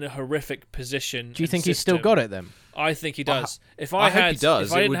player in a horrific position. Do you think he's still got it then? I think he does. I hope he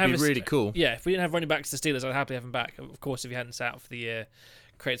does. It would be really cool. Yeah, if we didn't have running backs to the Steelers, I'd happily have him back. Of course, if he hadn't sat out for the year,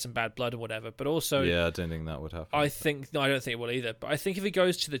 create some bad blood or whatever. But also, I don't think that would happen. I don't think it will either. But I think if he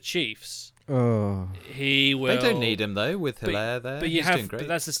goes to the Chiefs, he will. They don't need him though with Hilaire there. But he's doing great.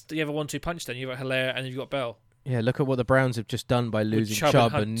 But you have a 1-2 punch. Then you've got Hilaire and you've got Bell. Yeah, look at what the Browns have just done by losing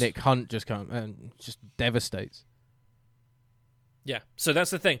Chubb and Nick Hunt just devastates. Yeah, so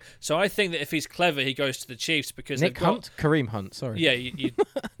that's the thing. So I think that if he's clever, he goes to the Chiefs because Kareem Hunt, sorry. Yeah,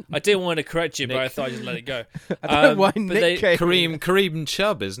 I didn't want to correct you, but I thought I'd just let it go. I don't know why Nick Kareem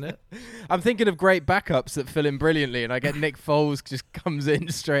Chubb, isn't it? I'm thinking of great backups that fill in brilliantly, and I get Nick Foles just comes in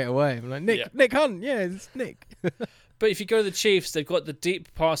straight away. I'm like, Nick Hunt, it's Nick. But if you go to the Chiefs, they've got the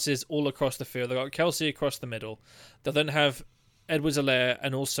deep passes all across the field. They've got Kelsey across the middle. They'll then have Edwards-Helaire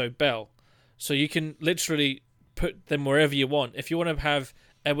and also Bell. So you can literally put them wherever you want. If you want to have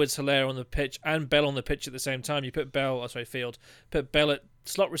Edwards-Helaire on the pitch and Bell on the pitch at the same time, you put Bell at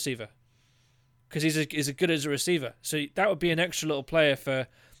slot receiver because he's as good as a receiver. So that would be an extra little player for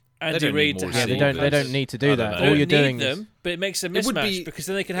Andy Reid to have. They don't need to do that. All you're doing is, but it makes a mismatch because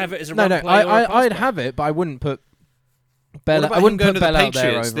then they can have it as a run play. I'd have it, but I wouldn't put Bell. I wouldn't put Bell out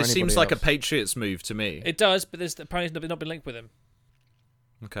there over This seems like a Patriots move to me. It does, but there's apparently not been linked with him.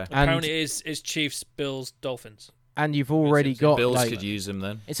 Okay. Apparently, it is Chiefs, Bills, Dolphins. And you've already got Bills could use him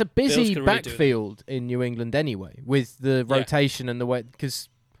then. It's a busy backfield in New England anyway, with the rotation and the way because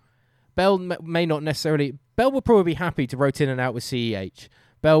Bell may not necessarily. Bell would probably be happy to rotate in and out with CEH.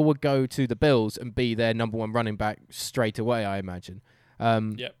 Bell would go to the Bills and be their number one running back straight away, I imagine.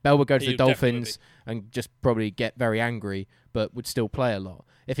 Bell would go to the Dolphins and just probably get very angry, but would still play a lot.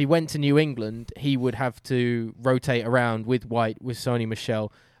 If he went to New England, he would have to rotate around with White, with Sony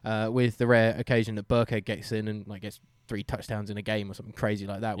Michel, with the rare occasion that Burkhead gets in and gets 3 touchdowns in a game or something crazy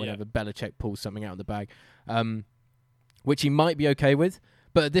like that whenever Belichick pulls something out of the bag, which he might be okay with.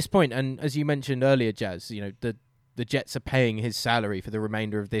 But at this point, and as you mentioned earlier, Jazz, the Jets are paying his salary for the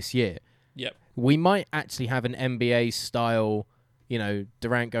remainder of this year. Yep. We might actually have an NBA style,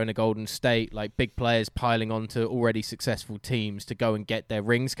 Durant going to Golden State, like big players piling onto already successful teams to go and get their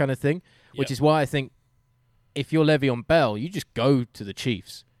rings kind of thing, which is why I think if you're Le'Veon Bell, you just go to the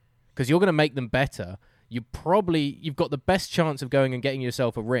Chiefs because you're going to make them better. You've got the best chance of going and getting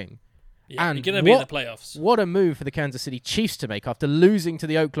yourself a ring. Yeah, and you're going to be in the playoffs. What a move for the Kansas City Chiefs to make after losing to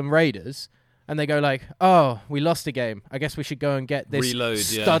the Oakland Raiders. And they go like, oh, we lost a game. I guess we should go and get this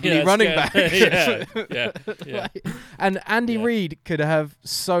studly running back. Yeah. And Andy Reid could have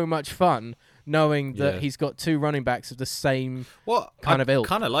so much fun knowing that he's got 2 running backs of the same kind of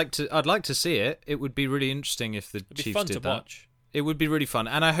ilk. I'd like to see it. It would be really interesting if the Chiefs did that. Watch. It would be really fun.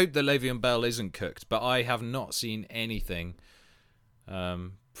 And I hope that Le'Veon Bell isn't cooked, but I have not seen anything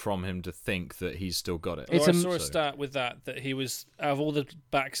from him to think that he's still got it. I saw a stat with that he was, out of all the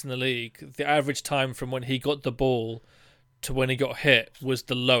backs in the league, the average time from when he got the ball to when he got hit was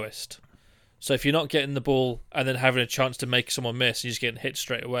the lowest. So if you're not getting the ball and then having a chance to make someone miss and you're just getting hit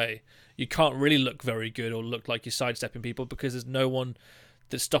straight away, you can't really look very good or look like you're sidestepping people because there's no one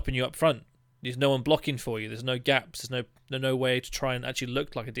that's stopping you up front. There's no one blocking for you. There's no gaps. There's no way to try and actually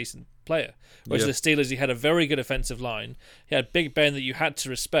look like a decent player. Whereas the Steelers, he had a very good offensive line. He had Big Ben that you had to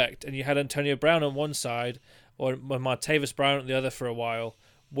respect, and you had Antonio Brown on one side or Martavis Brown on the other for a while,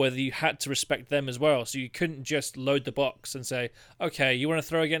 where you had to respect them as well. So you couldn't just load the box and say, okay, you want to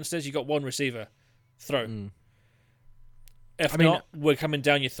throw against us? You got one receiver. Throw. If not, we're coming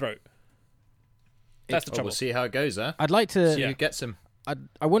down your throat. That's the trouble. We'll see how it goes, huh? I'd like to... See who gets him.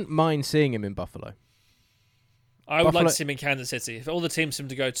 I wouldn't mind seeing him in Buffalo. I would like to see him in Kansas City. If all the teams seem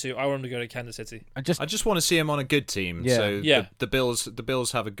to go to, I want him to go to Kansas City. I just want to see him on a good team. Yeah. So the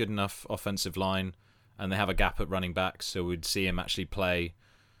Bills have a good enough offensive line, and they have a gap at running back, so we'd see him actually play.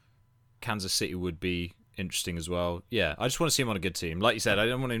 Kansas City would be interesting as well. Yeah, I just want to see him on a good team. Like you said, I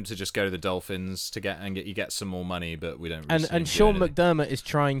don't want him to just go to the Dolphins to get some more money, but we don't. Really And Sean McDermott is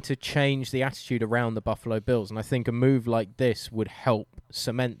trying to change the attitude around the Buffalo Bills, and I think a move like this would help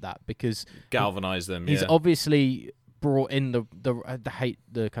cement that because galvanize them. He's yeah. obviously brought in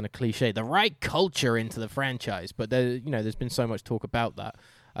the kind of cliche, the right culture into the franchise, but there's been so much talk about that.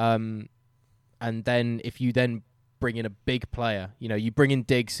 And then if you then bring in a big player, you bring in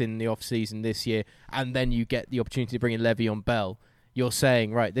Diggs in the off season this year, and then you get the opportunity to bring in Le'Veon Bell. You're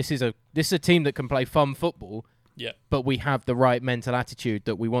saying, right, this is a team that can play fun football. Yeah. But we have the right mental attitude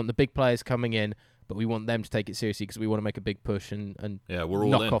that we want the big players coming in, but we want them to take it seriously because we want to make a big push and we're all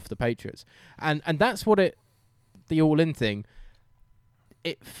knock off the Patriots. And that's what the all-in thing.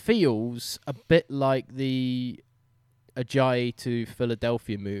 It feels a bit like the Ajayi to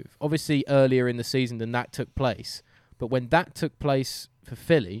Philadelphia move. Obviously, earlier in the season than that took place. But when that took place for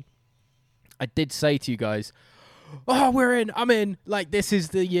Philly, I did say to you guys, I'm in. Like, this is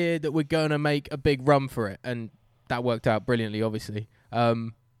the year that we're going to make a big run for it. And that worked out brilliantly, obviously.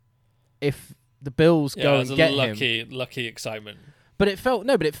 If the Bills go and get him... lucky excitement. But it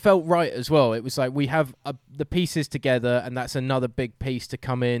felt right as well. It was like we have the pieces together, and that's another big piece to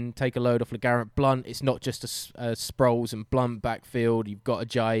come in, take a load off LeGarrette Blount. It's not just a Sproles and Blount backfield. You've got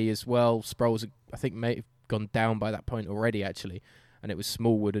Ajayi as well. Sproles, I think, may have gone down by that point already, actually, and it was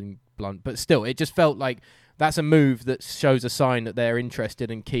Smallwood and Blount. But still, it just felt like that's a move that shows a sign that they're interested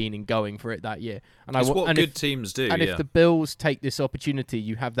and keen in going for it that year. And it's what good teams do. And if the Bills take this opportunity,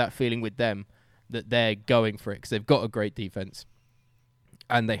 you have that feeling with them that they're going for it because they've got a great defense.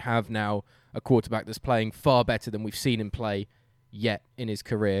 And they have now a quarterback that's playing far better than we've seen him play yet in his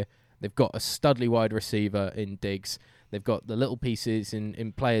career. They've got a studly wide receiver in Diggs. They've got the little pieces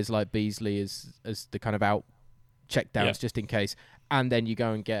in players like Beasley as the kind of out checkdowns just in case. And then you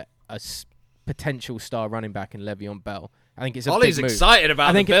go and get a potential star running back in Le'Veon Bell. I think it's a Ollie's big move. excited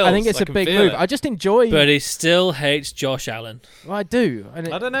about the Bills. I think it's a big move. I just enjoy... But he still hates Josh Allen. Well, I do. I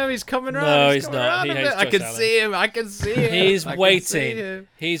don't know. He's coming around. No, he's not. He hates I can Josh Allen. see him. I can see him. He's waiting.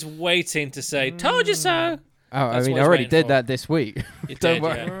 He's waiting to say, told you so. Oh, That's I what he's already waiting did for. that this week. You Don't did,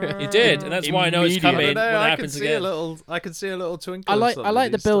 worry. yeah. You did, and that's why I know it's coming when it happens again. I can see a little twinkle. I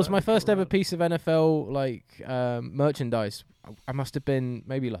like the Bills. My first ever piece of NFL merchandise. I must have been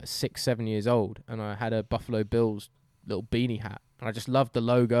maybe like 6-7 years old, and I had a Buffalo Bills little beanie hat, and I just loved the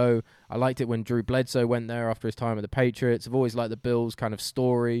logo. I liked it when Drew Bledsoe went there after his time with the Patriots. I've always liked the Bills kind of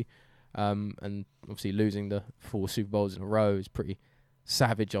story, and obviously losing the 4 Super Bowls in a row is pretty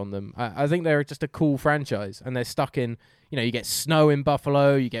savage on them. I think they're just a cool franchise, and they're stuck in, you get snow in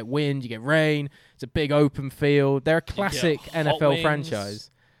Buffalo, you get wind, you get rain. It's a big open field. They're a classic NFL franchise.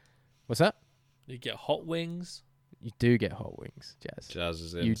 What's that? You get hot wings. You do get hot wings, Jazz. Jazz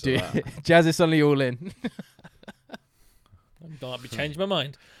is in. You do. Jazz is suddenly all in. I might be changing my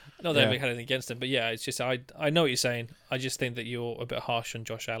mind. Not that I had anything against him, but yeah, it's just I know what you're saying. I just think that you're a bit harsh on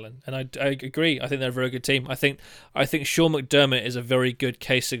Josh Allen, and I agree. I think they're a very good team. I think Sean McDermott is a very good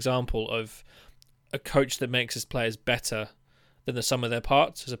case example of a coach that makes his players better than the sum of their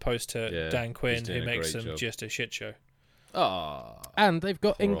parts, as opposed to Dan Quinn, who makes them just a shit show. Oh, and they've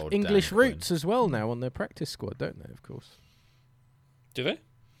got English roots as well now on their practice squad, don't they? Of course. Do they?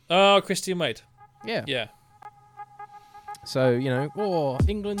 Oh, Christian Wade. Yeah. Yeah. So,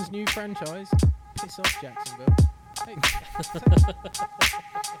 England's new franchise. Piss off, Jacksonville. Hey.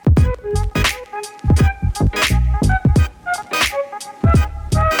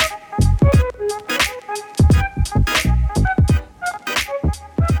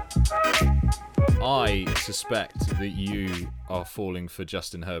 I suspect that you are falling for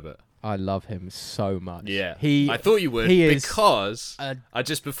Justin Herbert. I love him so much. Yeah, I thought you would, because I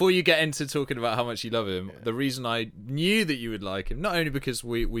just, before you get into talking about how much you love him, the reason I knew that you would like him, not only because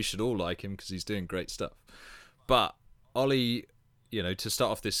we should all like him because he's doing great stuff, but Ollie, to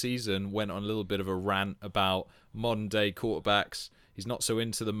start off this season, went on a little bit of a rant about modern day quarterbacks. He's not so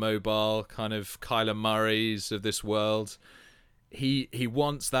into the mobile kind of Kyler Murrays of this world. He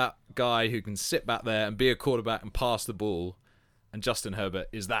wants that guy who can sit back there and be a quarterback and pass the ball, and Justin Herbert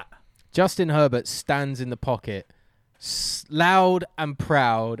is that. Justin Herbert stands in the pocket, loud and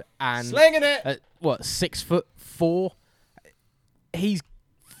proud, and slinging it. 6'4". He's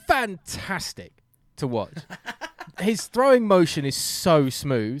fantastic to watch. His throwing motion is so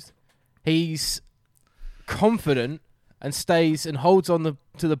smooth. He's confident and stays and holds on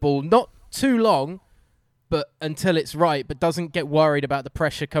to the ball not too long, but until it's right, but doesn't get worried about the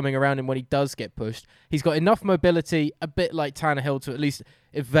pressure coming around him when he does get pushed. He's got enough mobility, a bit like Tannehill, to at least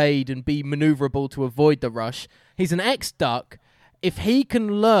evade and be maneuverable to avoid the rush. He's an ex-Duck. If he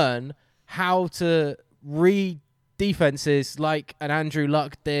can learn how to read defenses like an Andrew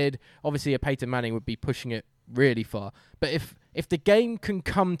Luck did, obviously a Peyton Manning would be pushing it really far. But if the game can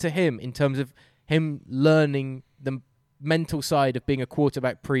come to him in terms of him learning the mental side of being a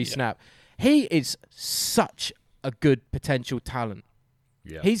quarterback pre-snap, he is such a good potential talent.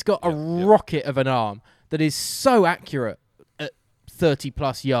 Yeah. He's got a rocket of an arm that is so accurate at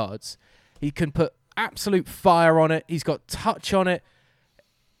 30-plus yards. He can put absolute fire on it. He's got touch on it.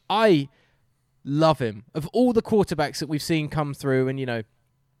 I love him. Of all the quarterbacks that we've seen come through, and,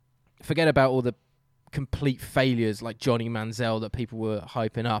 forget about all the complete failures like Johnny Manziel that people were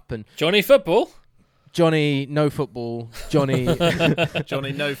hyping up. And Johnny Football? Johnny no football. Johnny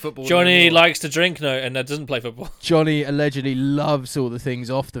no football. Johnny likes to drink and doesn't play football. Johnny allegedly loves all the things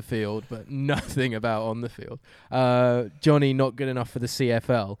off the field, but nothing about on the field. Johnny not good enough for the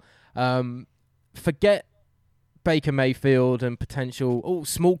CFL. Forget Baker Mayfield and potential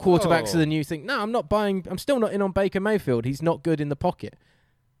small quarterbacks are the new thing. No, I'm still not in on Baker Mayfield. He's not good in the pocket.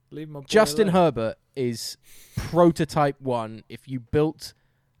 Leave my boy Justin alone. Herbert is prototype one. If you built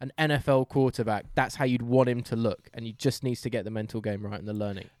an NFL quarterback, that's how you'd want him to look, and he just needs to get the mental game right and the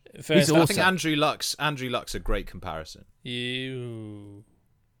learning. He's I think Andrew Luck's a great comparison. You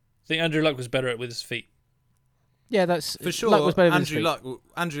think Andrew Luck was better with his feet? Yeah, that's for sure. Luck was better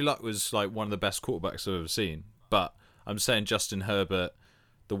Andrew Luck was like one of the best quarterbacks I've ever seen. But I'm saying Justin Herbert,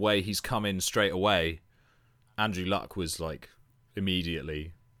 the way he's come in straight away, Andrew Luck was like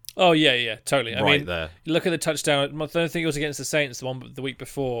immediately. Oh, yeah, totally. I mean, there. You look at the touchdown. I don't think it was against the Saints, the one the week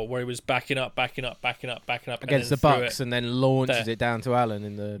before, where he was backing up. Against the Bucks and then launches it down to Allen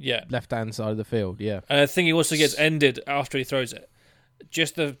in the left-hand side of the field, yeah. And I think he also gets ended after he throws it.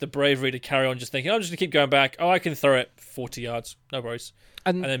 Just the bravery to carry on, just thinking, I'm just going to keep going back. Oh, I can throw it 40 yards. No worries.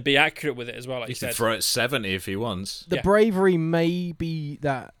 And then be accurate with it as well, like you said. He can throw it 70 if he wants. The bravery may be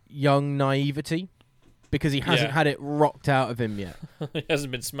that young naivety, because he hasn't had it rocked out of him yet. He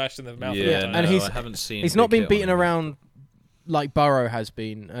hasn't been smashed in the mouth. And I haven't seen. He's not been beaten around like Burrow has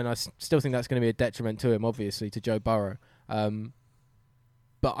been, and I still think that's going to be a detriment to him, obviously, to Joe Burrow.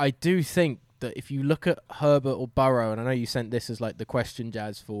 But I do think that if you look at Herbert or Burrow, and I know you sent this as like the question,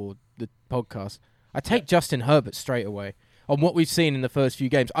 Jazz, for the podcast, I take Justin Herbert straight away on what we've seen in the first few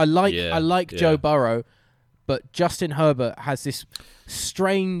games. I like Joe Burrow, but Justin Herbert has this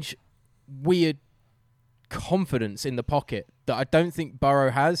strange, weird confidence in the pocket that I don't think Burrow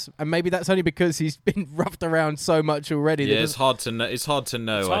has, and maybe that's only because he's been roughed around so much already. Yeah, it's hard to know. It's hard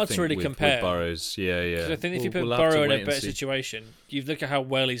to really compare. With Burrow's. Yeah. I think if you put Burrow in a better situation, you look at how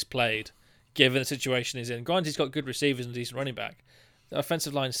well he's played, given the situation he's in. Granted, he's got good receivers and a decent running back. The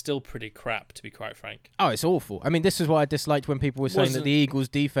offensive line's still pretty crap, to be quite frank. Oh, it's awful. I mean, this is why I disliked when people were saying that the Eagles'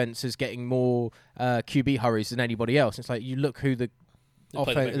 defense is getting more QB hurries than anybody else. It's like you look who the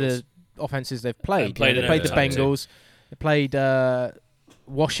offenses they've played. They played the Bengals. They played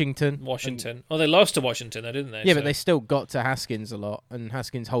Washington. Oh, they lost to Washington, though, didn't they? Yeah, but they still got to Haskins a lot, and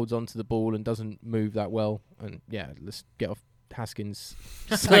Haskins holds on to the ball and doesn't move that well. And let's get off Haskins.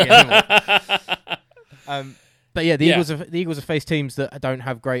 But yeah, the Eagles have faced teams that don't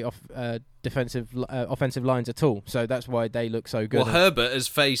have great offensive lines at all. So that's why they look so good. Well, Herbert has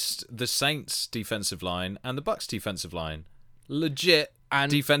faced the Saints' defensive line and the Bucks' defensive line. Legit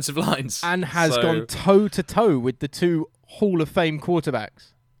defensive lines. And has gone toe-to-toe with the two Hall of Fame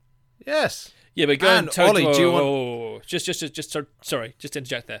quarterbacks. Yes. Yeah, but going Ollie, do you want... Sorry, just to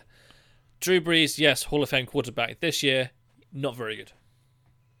interject there. Drew Brees, yes, Hall of Fame quarterback. This year, not very good.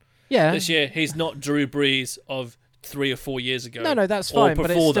 Yeah. This year, he's not Drew Brees of 3 or 4 years ago. No, that's fine.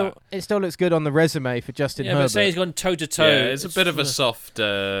 But it still looks good on the resume for Justin Herbert. Yeah, but say he's gone toe-to-toe. Yeah, it's a bit of a soft...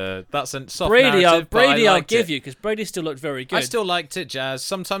 that's a soft Brady, narrative, I'll give you, because Brady still looked very good. I still liked it, Jazz.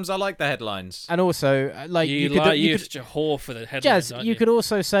 Sometimes I like the headlines. And also, you're such a whore for the headlines, Jazz, you could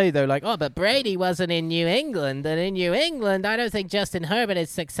also say, though, but Brady wasn't in New England, and in New England, I don't think Justin Herbert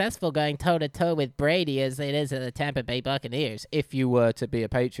is successful going toe-to-toe with Brady as it is at the Tampa Bay Buccaneers, if you were to be a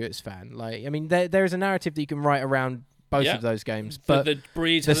Patriots fan. There is a narrative that you can write around both of those games. But the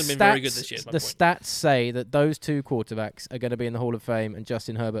Breeze hasn't been very good this year. The stats say that those two quarterbacks are going to be in the Hall of Fame, and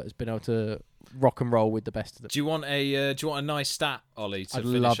Justin Herbert has been able to rock and roll with the best of them. Do you want a nice stat, Ollie, to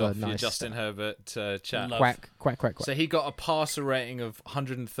finish off your Justin Herbert chat? Quack. So he got a passer rating of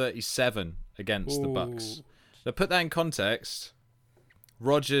 137 against the Bucks. Now put that in context.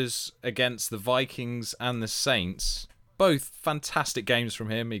 Rodgers against the Vikings and the Saints, both fantastic games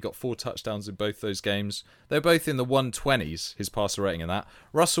from him. He got 4 touchdowns in both those games. They're both in the 120s, his passer rating in that.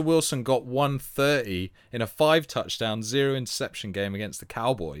 Russell Wilson got 130 in a 5-touchdown, 0 interception game against the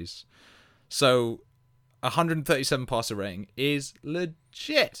Cowboys. So 137 passer rating is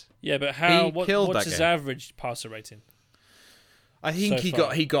legit. Yeah, but what's his average passer rating? I think so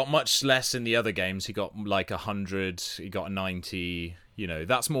he got much less in the other games. He got like 100, he got 90.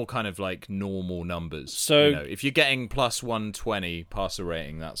 That's more kind of like normal numbers. So if you're getting plus 120 passer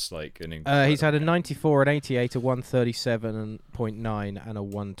rating, that's like an he's had a 94, an 88, a 137.9, and a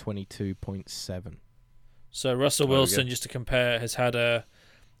 122.7. So Russell Wilson, just to compare, has had a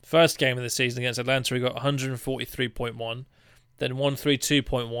first game of the season against Atlanta. He got 143.1, then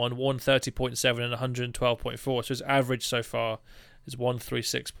 132.1, 130.7, and 112.4. So his average so far is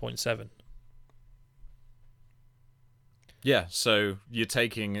 136.7. Yeah, so you're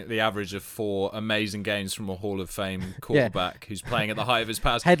taking the average of 4 amazing games from a Hall of Fame quarterback who's playing at the height of his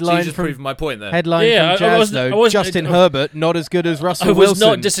powers. Headline so you just proving my point there. Headline from Jazz, though, Justin Herbert, not as good as Russell Wilson. I was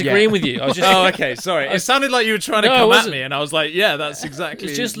not disagreeing with you. I was just, oh, okay, sorry. It sounded like you were trying to come at me, and I was like, yeah, that's exactly...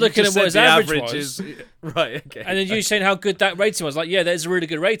 It's just looking at what his average was. Right, okay. And then you saying how good that rating was. Like, yeah, that is a really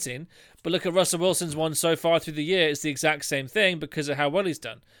good rating, but look at Russell Wilson's one so far through the year. It's the exact same thing because of how well he's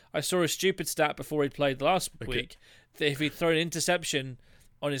done. I saw a stupid stat before he played last week, that if he'd thrown an interception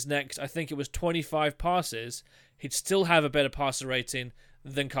on his next, I think it was 25 passes, he'd still have a better passer rating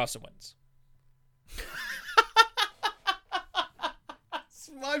than Carson Wentz. It's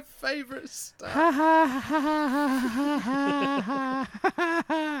my favourite stat. I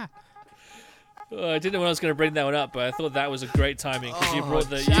didn't know when I was going to bring that one up, but I thought that was a great timing because you brought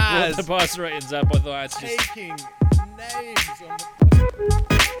the passer ratings up. I thought I had to taking names on the...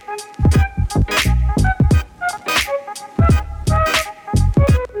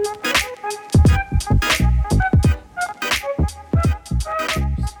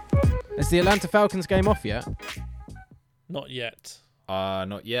 Is the Atlanta Falcons game off yet? Not yet.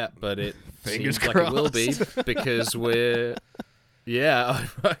 Not yet, but it Fingers seems crossed. like it will be because we're... Yeah,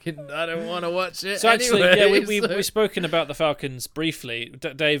 I don't want to watch it. So actually, anyway, we've spoken about the Falcons briefly.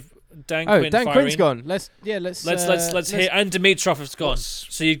 Dan Dan Quinn Quinn's firing. gone. Let's hear. And Dimitrov has gone.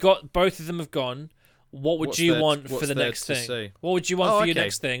 So you've got both of them have gone. What would you want for the next thing? Say? What would you want for your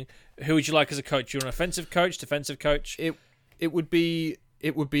next thing? Who would you like as a coach? You're an offensive coach, defensive coach. It would be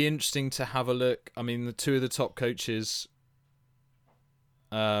interesting to have a look. I mean, the two of the top coaches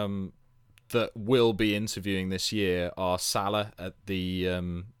that will be interviewing this year are Salah at the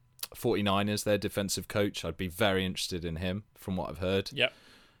 49ers, their defensive coach. I'd be very interested in him from what I've heard. Yep.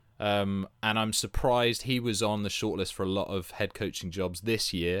 And I'm surprised he was on the shortlist for a lot of head coaching jobs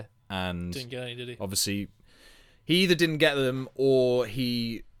this year. And didn't get any, did he? Obviously, he either didn't get them or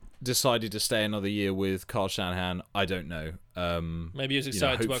he decided to stay another year with Kyle Shanahan. I don't know. Maybe he was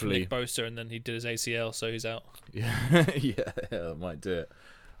excited to work with hopefully... Nick Bosa and then he did his ACL, so he's out. Yeah, that might do it.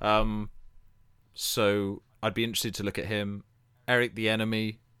 So I'd be interested to look at him. Eric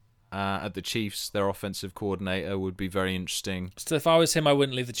Bieniemy at the Chiefs, their offensive coordinator, would be very interesting. So if I was him, I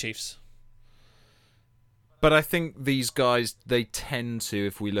wouldn't leave the Chiefs. But I think these guys, they tend to,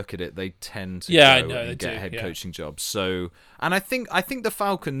 if we look at it, they tend to get head coaching jobs. So, and I think the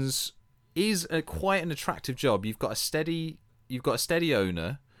Falcons is quite an attractive job. You've got a steady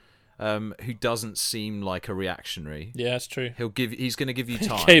owner who doesn't seem like a reactionary. Yeah, that's true. He's going to give you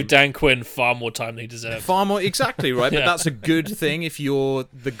time. Gave Dan Quinn far more time than he deserved. Far more, exactly right. But that's a good thing if you're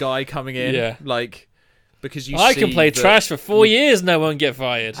the guy coming in. Yeah. Because I can play trash for 4 years, no one get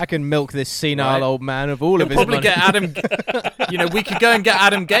fired. I can milk this senile old man of all of his probably money. Get Adam. We could go and get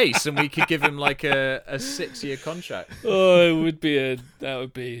Adam Gase, and we could give him like a 6-year contract. Oh, that would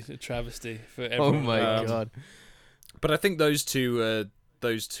be a travesty for everyone. Oh my god! But I think those two are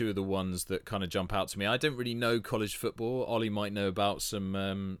the ones that kind of jump out to me. I don't really know college football. Ollie might know about some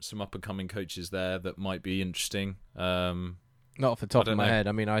up and coming coaches there that might be interesting. Not off the top of my head.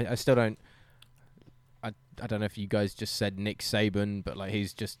 I mean, I still don't. I don't know if you guys just said Nick Saban, but like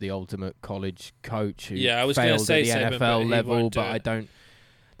he's just the ultimate college coach who I was failed at the Saban, NFL level. But I don't.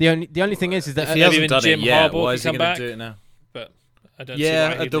 The only thing is that if he hasn't done Jim it yet, Harbaugh why is he come going back? to do it now? But I don't.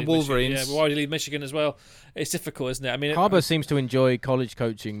 Yeah, see why at the Wolverines. Yeah, but why would he leave Michigan as well? It's difficult, isn't it? I mean, Harbaugh seems to enjoy college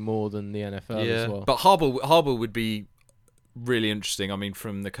coaching more than the NFL as well. But Harbaugh would be really interesting. I mean,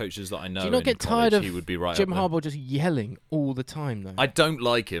 from the coaches that I know, do you not get tired of he would be right Jim up there. Harbaugh just yelling all the time, though? I don't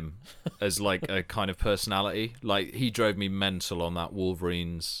like him as like a kind of personality. Like he drove me mental on that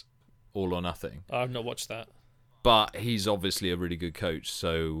Wolverines All or Nothing. I've not watched that. But he's obviously a really good coach.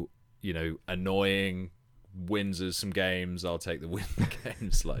 So annoying, wins us some games, I'll take the win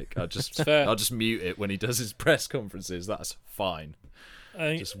games. Like I'll just mute it when he does his press conferences. That's fine.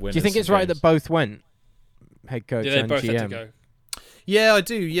 Just win. Do you think it's right that both went, head coach Yeah, they and both GM? had to go. Yeah, I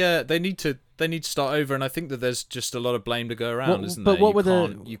do. Yeah, they need to start over, and I think that there's just a lot of blame to go around, isn't there?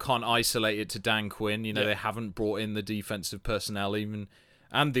 You can't isolate it to Dan Quinn. You know, They haven't brought in the defensive personnel even,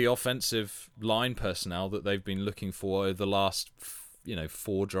 and the offensive line personnel that they've been looking for over the last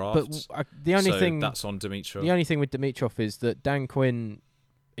 4 drafts. But the only thing that's on Dimitrov. The only thing with Dimitrov is that Dan Quinn,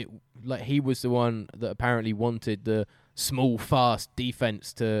 he was the one that apparently wanted the small, fast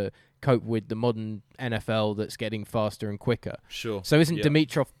defense to cope with the modern NFL that's getting faster and quicker. Sure. So isn't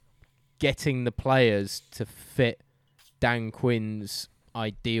Dimitrov getting the players to fit Dan Quinn's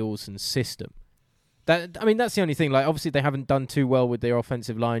ideals and system? That's the only thing. Like, obviously, they haven't done too well with their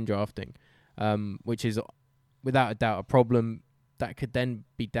offensive line drafting, which is without a doubt a problem. That could then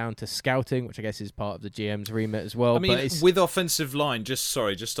be down to scouting, which I guess is part of the GM's remit as well. I mean, but with offensive line, just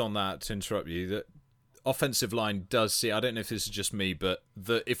on that to interrupt you, that offensive line does see. I don't know if this is just me, but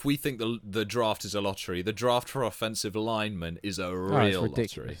if we think the draft is a lottery, the draft for offensive linemen is a real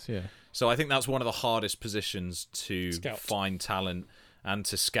lottery. Yeah. So I think that's one of the hardest positions to find talent and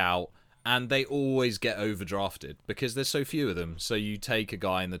to scout. And they always get overdrafted because there's so few of them. So you take a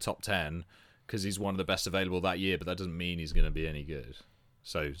guy in the top 10 because he's one of the best available that year, but that doesn't mean he's going to be any good.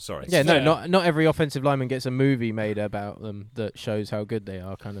 So, sorry. Yeah, not every offensive lineman gets a movie made about them that shows how good they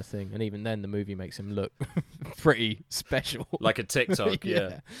are, kind of thing. And even then, the movie makes him look pretty special. Like a TikTok,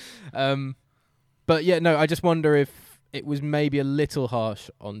 yeah. But yeah, no, I just wonder if it was maybe a little harsh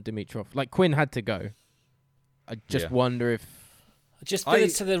on Dimitrov. Like, Quinn had to go. I just wonder if... Just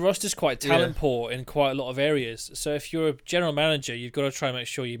so the roster's quite talent poor in quite a lot of areas. So if you're a general manager, you've got to try and make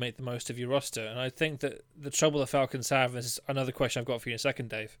sure you make the most of your roster. And I think that the trouble the Falcons have, this is another question I've got for you in a second,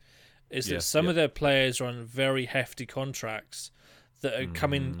 Dave, is that some of their players are on very hefty contracts that are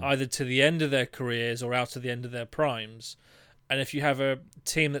coming either to the end of their careers or out to the end of their primes. And if you have a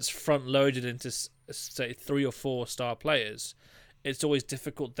team that's front-loaded into, say, 3 or 4 star players, it's always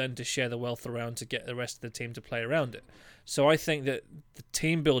difficult then to share the wealth around to get the rest of the team to play around it. So I think that the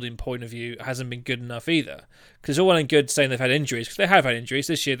team building point of view hasn't been good enough either. Because all well and good saying they've had injuries, because they have had injuries.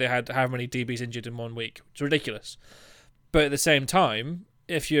 This year they had how many DBs injured in 1 week? It's ridiculous. But at the same time,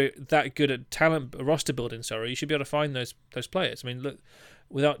 if you're that good at roster building, you should be able to find those players. I mean, look,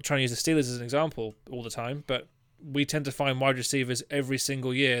 without trying to use the Steelers as an example all the time, but we tend to find wide receivers every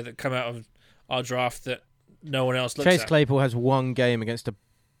single year that come out of our draft that no one else looks at. Chase Claypool has 1 game against a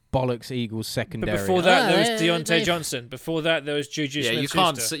bollocks Eagles secondary. But before that, there was Deontay Johnson. Before that, there was Juju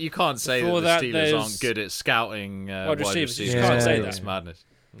Smith-Schuster. You can't say before that the Steelers aren't good at scouting wide receivers. You can't say that. That's madness.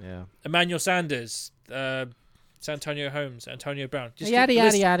 Yeah. Emmanuel Sanders, Santonio Holmes, Antonio Brown.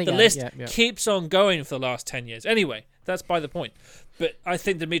 The list keeps on going for the last 10 years. Anyway, that's by the point. But I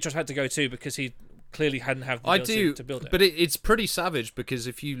think Dimitrov had to go too because he clearly hadn't had the ability to build it. But it's pretty savage because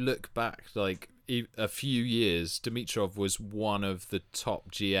if you look back, like a few years, Dimitrov was one of the top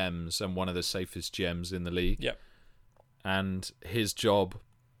GMs and one of the safest GMs in the league. Yep. And his job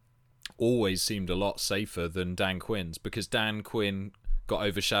always seemed a lot safer than Dan Quinn's because Dan Quinn got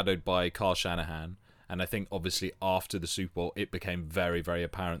overshadowed by Kyle Shanahan. And I think obviously after the Super Bowl, it became very, very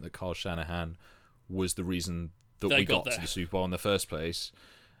apparent that Kyle Shanahan was the reason that we got to the Super Bowl in the first place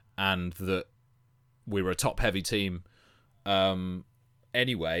and that we were a top-heavy team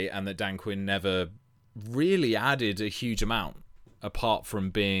anyway, and that Dan Quinn never really added a huge amount apart from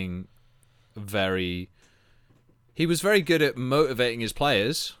being he was very good at motivating his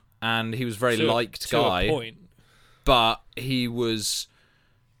players and he was a very liked guy, but he was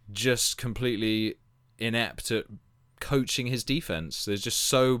just completely inept at coaching his defense. They're just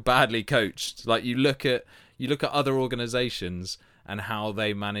so badly coached. Like you look at other organizations and how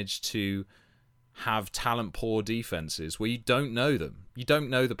they manage to have talent poor defenses where you don't know them. You don't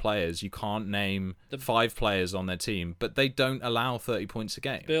know the players. You can't name 5 players on their team, but they don't allow 30 points a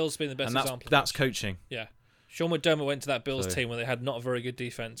game. Bill's been the best example. That's coaching. Yeah. Sean McDermott went to that Bills team where they had not a very good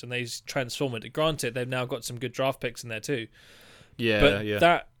defense and they transformed it. Granted, they've now got some good draft picks in there too. But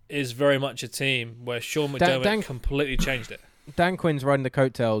that is very much a team where Sean McDermott completely changed it. Dan Quinn's riding the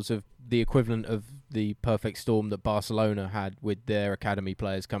coattails of the equivalent of the perfect storm that Barcelona had with their academy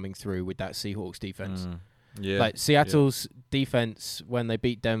players coming through with that Seahawks defense. Like Seattle's defense when they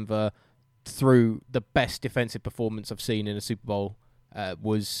beat Denver through the best defensive performance I've seen in a Super Bowl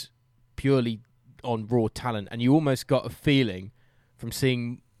was purely on raw talent, and you almost got a feeling from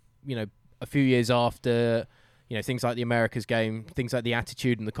seeing, a few years after, things like the Americas game, things like the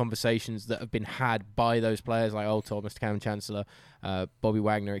attitude and the conversations that have been had by those players like Old Thomas, Cam Chancellor, Bobby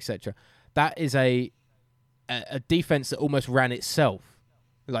Wagner, etc. That is a a defense that almost ran itself,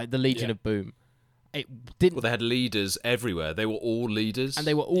 like the Legion of Boom. It didn't. Well, they had leaders everywhere. They were all leaders, and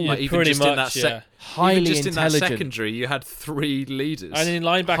they were all Yeah, even pretty just much, in that highly even just intelligent. in that secondary, you had 3 leaders. And in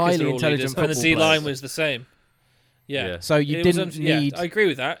linebackers, Highly they're all intelligent leaders, and the football D line players. was the same. Yeah. So you It didn't was, need. I agree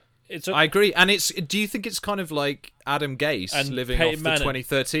with that. I agree, and do you think it's kind of like Adam Gase And living Peyton off the Manning.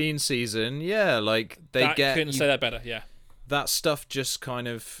 2013 season? Yeah, like they couldn't say that better. Yeah. that stuff just kind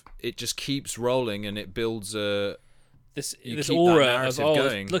of it just keeps rolling, and it builds a This You this keep that aura of narrative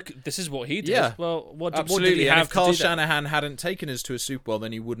going. look, this is what he did. Yeah. Well, what did absolutely. he And have if Carl to do that? Shanahan hadn't taken us to a Super Bowl,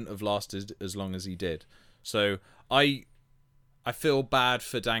 then he wouldn't have lasted as long as he did. So I feel bad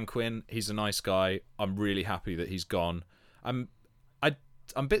for Dan Quinn. He's a nice guy. I'm really happy that he's gone. I'm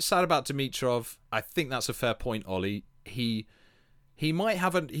a bit sad about Dimitrov. I think that's a fair point, Ollie. He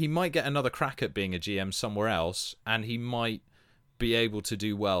might get another crack at being a GM somewhere else, and he might be able to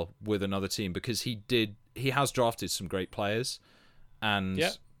do well with another team because he has drafted some great players, and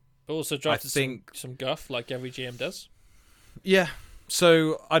Yeah. But also drafted some guff like every GM does. yeah.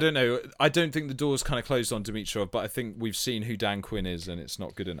 So I don't know. I don't think the door's kind of closed on Dimitrov, but I think we've seen who Dan Quinn is, and it's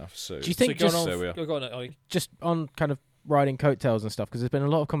not good enough. So Do you think so just just on kind of riding coattails and stuff, because there's been a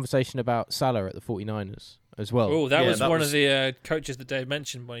lot of conversation about Salah at the 49ers as well. Oh, that Yeah, was that one was- of the coaches that Dave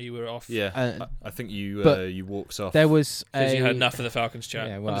mentioned when you were off. yeah, I think you but walks off. There was Because a you had enough of the Falcons chat.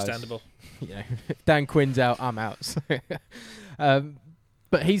 Yeah, well, Understandable. you know, if Dan Quinn's out, I'm out. So,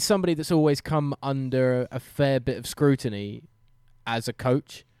 but he's somebody that's always come under a fair bit of scrutiny as a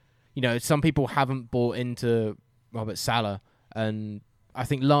coach. You know, some people haven't bought into Robert Saleh, and I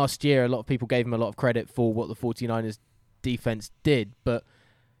think last year a lot of people gave him a lot of credit for what the 49ers defense did. But,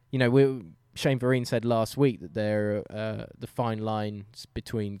 you know, Shane Vereen said last week that the fine lines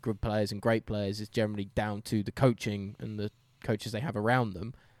between good players and great players is generally down to the coaching and the coaches they have around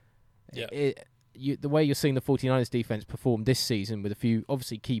them. Yeah. The way you're seeing the 49ers defense perform this season with a few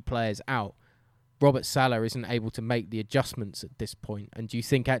obviously key players out, Robert Saleh isn't able to make the adjustments at this point. And do you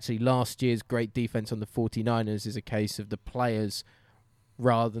think actually last year's great defense on the 49ers is a case of the players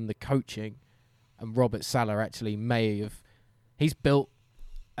rather than the coaching? And Robert Saleh actually he's built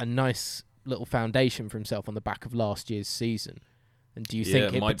a nice little foundation for himself on the back of last year's season. And do you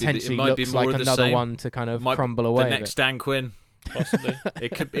think it potentially looks like another one to kind of crumble away? The next Dan Quinn. Possibly.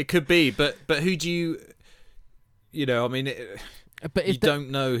 It could be, but who do you know? I mean, but you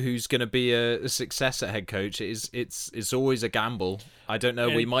don't know who's going to be a success at head coach. It's always a gamble. I don't know.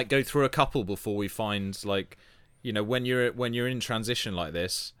 We might go through a couple before we find, like, you know, when you're in transition like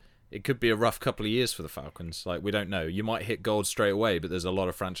this, it could be a rough couple of years for the Falcons. Like, we don't know. You might hit gold straight away, but there's a lot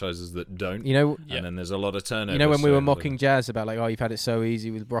of franchises that don't. You know, and then there's a lot of turnover. You know, when we were mocking Jazz about, like, oh, you've had it so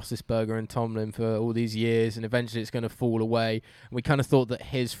easy with Roethlisberger and Tomlin for all these years, and eventually it's going to fall away. And we kind of thought that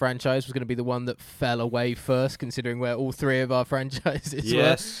his franchise was going to be the one that fell away first, considering where all three of our franchises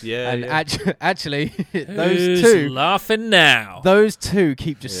were. And actually, those two laughing now. Those two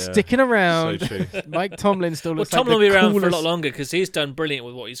keep just sticking around. So true. Mike Tomlin still looks Tomlin like will be around for a coolest. lot longer because he's done brilliant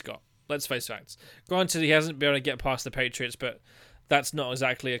with what he's got. Let's face facts. Granted, he hasn't been able to get past the Patriots, but that's not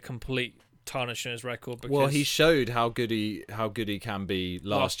exactly a complete tarnish in his record. Because he showed how good he can be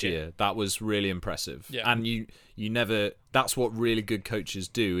last year. That was really impressive. Yeah. And you never. That's what really good coaches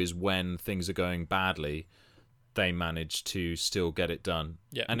do, is when things are going badly, they manage to still get it done.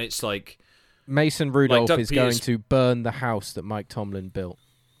 Yeah. And it's like Mason Rudolph Doug is going Peters- to burn the house that Mike Tomlin built.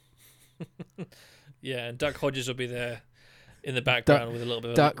 Yeah, and Duck Hodges will be there in the background with a little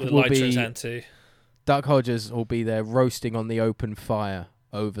bit Duck with a will lighter in his be- hand too. Duck Hodges will be there roasting on the open fire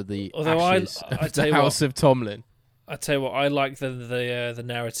over the Although ashes I of tell the you house of Tomlin. I tell you what, I like the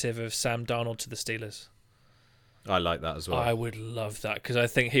narrative of Sam Darnold to the Steelers. I like that as well. I would love that because I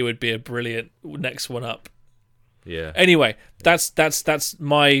think he would be a brilliant next one up. Yeah. Anyway, that's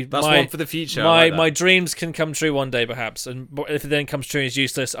my one for the future. I My like that. my dreams can come true one day, perhaps, and if it then comes true and is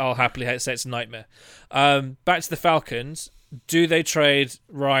useless, I'll happily say it's a nightmare. Back to the Falcons. Do they trade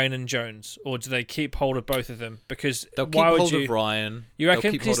Ryan and Jones, or do they keep hold of both of them? Because They'll keep why would hold you? of Ryan. You They'll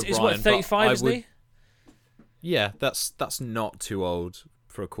reckon? keep hold He's, of he's Ryan, what, but 35, I isn't would- he? Yeah, that's not too old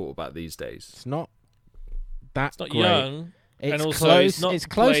for a quarterback these days. It's not that It's not great. young. It's and also close. he's not It's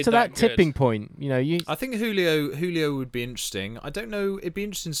close played to that good. tipping point. You know, I think Julio would be interesting. I don't know. It'd be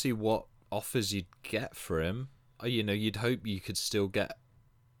interesting to see what offers you'd get for him. You know, you'd hope you could still get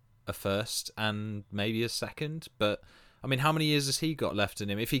a first and maybe a second. But I mean, how many years has he got left in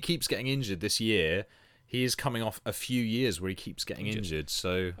him? If he keeps getting injured this year, he is coming off a few years where he keeps getting injured.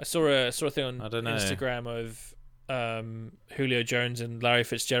 So I saw a thing on I don't know. Instagram of Julio Jones and Larry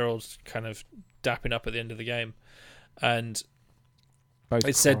Fitzgerald kind of dapping up at the end of the game, and both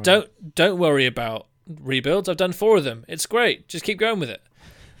it said, crying. "Don't worry about rebuilds. I've done 4 of them. It's great. Just keep going with it.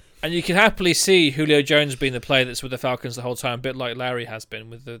 And you can happily see Julio Jones being the player that's with the Falcons the whole time, a bit like Larry has been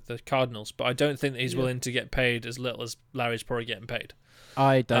with the Cardinals. But I don't think that he's willing to get paid as little as Larry's probably getting paid.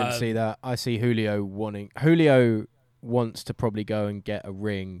 I don't see that. I see Julio wants to probably go and get a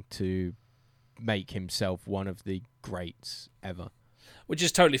ring to make himself one of the greats ever. Which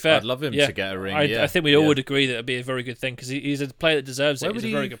is totally fair. I'd love him to get a ring. I think we all would agree that it'd be a very good thing because he's a player that deserves it. He's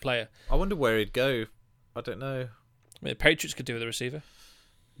a very good player. I wonder where he'd go. I don't know. I mean, the Patriots could do with a receiver.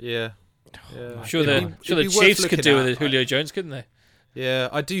 Yeah. I'm sure the Chiefs could do with Julio Jones, couldn't they? Yeah,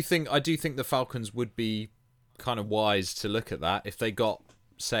 I do think the Falcons would be kind of wise to look at that if they got,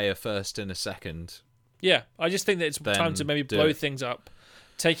 say, a first and a second. Yeah, I just think that it's time to maybe blow things up.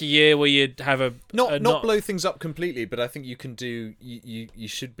 Take a year where you'd have a not blow things up completely, but I think you can do. You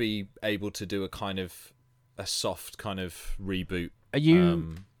should be able to do a soft kind of reboot. Are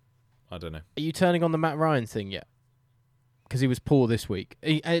you? I don't know. Are you turning on the Matt Ryan thing yet? Because he was poor this week.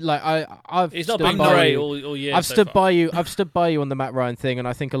 He's not been great all year. I've stood by you. I've stood by you on the Matt Ryan thing, and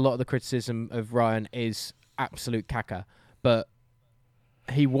I think a lot of the criticism of Ryan is absolute caca. But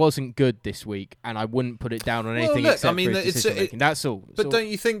he wasn't good this week, and I wouldn't put it down on anything except for his decision-making. That's all. But don't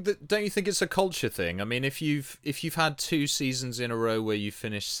you think it's a culture thing? I mean, if you've had 2 seasons in a row where you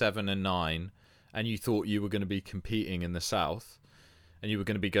finished 7 and 9, and you thought you were going to be competing in the South, and you were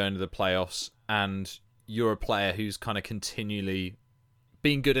going to be going to the playoffs, and you're a player who's kind of continually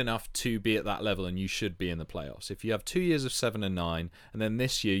been good enough to be at that level, and you should be in the playoffs. If you have 2 years of 7 and 9, and then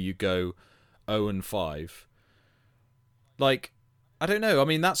this year you go 0 and 5, like, I don't know. I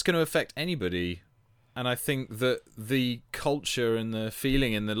mean, that's going to affect anybody. And I think that the culture and the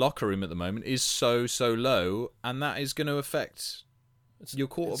feeling in the locker room at the moment is so low, and that is going to affect your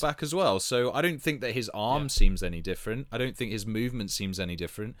quarterback as well. So I don't think that his arm seems any different. I don't think his movement seems any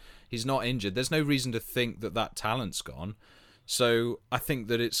different. He's not injured. There's no reason to think that talent's gone. So I think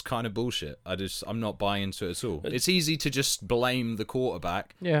that it's kind of bullshit. I'm not buying into it at all. It's easy to just blame the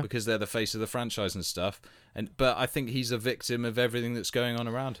quarterback because they're the face of the franchise and stuff. But I think he's a victim of everything that's going on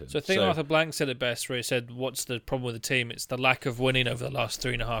around him. So I think Arthur Blank said it best, where he said, "What's the problem with the team? It's the lack of winning over the last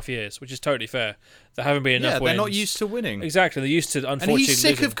 3.5 years," which is totally fair. There haven't been enough wins. They're not used to winning. Exactly, they're used to unfortunately. And he's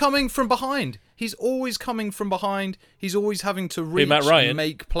sick losing. of coming from behind. He's always coming from behind. He's always having to reach Matt Ryan? and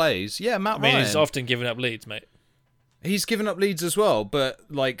make plays. Yeah, Matt Ryan. He's often giving up leads, mate. He's given up leads as well, but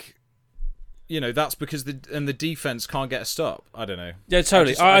that's because the defense can't get a stop. I don't know. Yeah,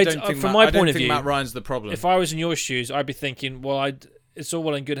 totally. From my point of view, Matt Ryan's the problem. If I was in your shoes, I'd be thinking, well, it's all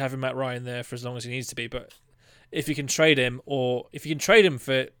well and good having Matt Ryan there for as long as he needs to be, but if you can trade him, for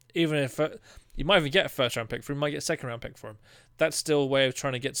even if you might even get a first-round pick for him, you might get a second-round pick for him. That's still a way of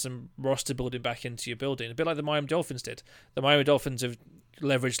trying to get some roster building back into your building, a bit like the Miami Dolphins did. The Miami Dolphins have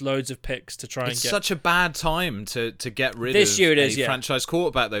leveraged loads of picks to try and get... It's such a bad time to get rid this of year it is, franchise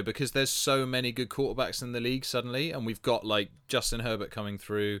quarterback, though, because there's so many good quarterbacks in the league suddenly, and we've got, like, Justin Herbert coming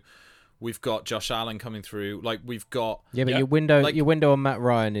through, we've got Josh Allen coming through, like, we've got... Yeah, but your window on Matt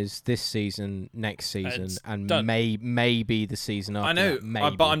Ryan is this season, next season, and maybe the season after. I know,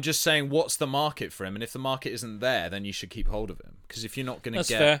 that, but I'm just saying, what's the market for him? And if the market isn't there, then you should keep hold of him, because if you're not going to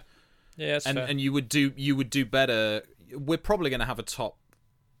get... Fair. Yeah, that's fair. And you would do better... We're probably going to have a top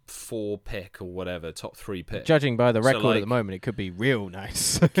 4 pick or whatever, top 3 pick. Judging by the record at the moment, it could be real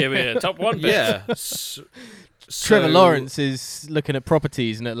nice. Give it a top 1 pick. Yeah. Trevor Lawrence is looking at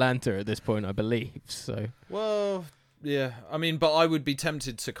properties in Atlanta at this point, I believe. So. Well, yeah. I mean, but I would be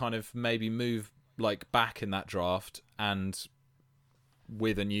tempted to kind of maybe move like back in that draft and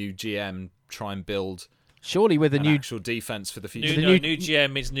with a new GM try and build. Surely with an actual defense for the future. New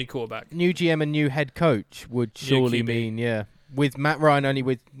GM means new quarterback. New GM and new head coach would surely mean, with Matt Ryan only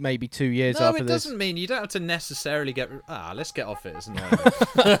with maybe 2 years after this. No, it doesn't mean you don't have to necessarily get... let's get off it. It's annoying.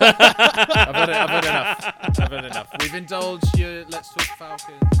 I've had enough. We've indulged you. Let's talk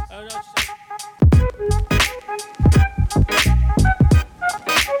Falcons. Oh, no.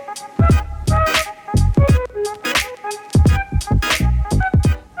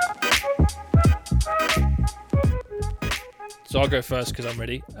 So I'll go first because I'm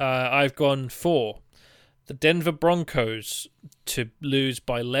ready. I've gone 4. The Denver Broncos to lose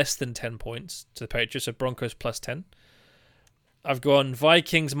by less than 10 points to the Patriots, so Broncos plus 10. I've gone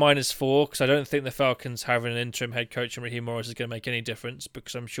Vikings minus 4 because I don't think the Falcons having an interim head coach in Raheem Morris is going to make any difference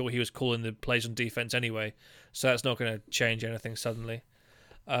because I'm sure he was calling the plays on defense anyway, so that's not going to change anything suddenly.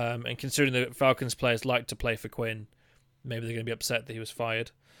 And considering the Falcons players like to play for Quinn, maybe they're going to be upset that he was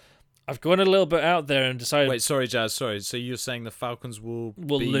fired. I've gone a little bit out there and decided... Wait, sorry, Jazz, sorry. So you're saying the Falcons will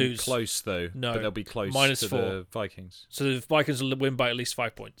be lose. Close, though? No. But they'll be close minus to 4. the Vikings? So the Vikings will win by at least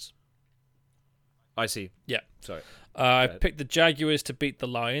 5 points. I see. Yeah. Sorry. I picked the Jaguars to beat the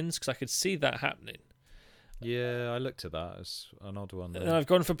Lions because I could see that happening. Yeah, I looked at that as an odd one. And I've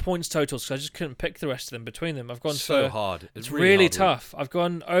gone for points totals because I just couldn't pick the rest of them between them. I've gone so for hard. It's really tough. I've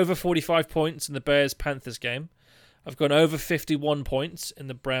gone over 45 points in the Bears-Panthers game. I've gone over 51 points in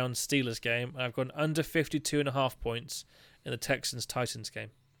the Browns-Steelers game. And I've gone under 52.5 points in the Texans-Titans game.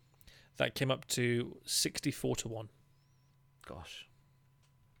 That came up to 64-1. Gosh.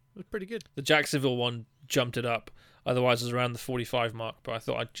 It was pretty good. The Jacksonville one jumped it up. Otherwise, it was around the 45 mark. But I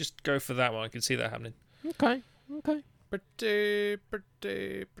thought I'd just go for that one. I could see that happening. Okay. Pretty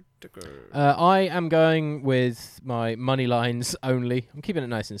good. I am going with my money lines only. I'm keeping it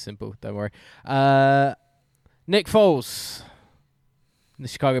nice and simple. Don't worry. Nick Foles, the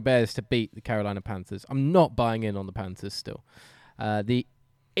Chicago Bears to beat the Carolina Panthers. I'm not buying in on the Panthers still. The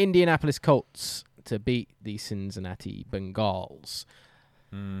Indianapolis Colts to beat the Cincinnati Bengals.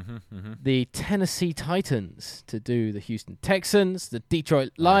 The Tennessee Titans to do the Houston Texans. The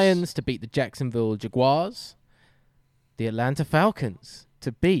Detroit Lions to beat the Jacksonville Jaguars. The Atlanta Falcons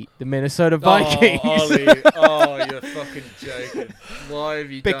to beat the Minnesota Vikings. Oh, Ollie. Oh, you're fucking joking. Why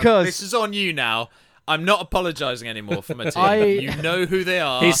have you done this? Is on you now. I'm not apologising anymore for my team. You know who they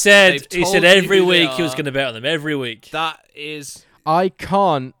are. He said every week he was going to bet on them. Every week. That is... I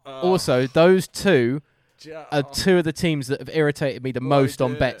can't. Also, those two are two of the teams that have irritated me the most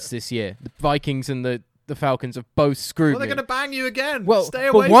on bets this year. The Vikings and the Falcons have both screwed me. They're going to bang you again. Well, stay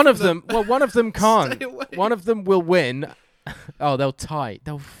away but one from of them. Well, one of them can't. Stay away. One of them will win. Oh, they'll tie.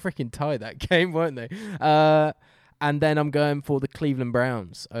 They'll freaking tie that game, won't they? And then I'm going for the Cleveland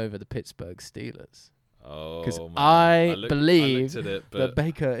Browns over the Pittsburgh Steelers. Because I believe that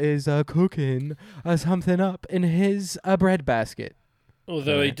Baker is cooking something up in his bread basket.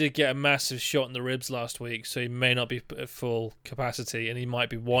 Although he did get a massive shot in the ribs last week, so he may not be at full capacity, and he might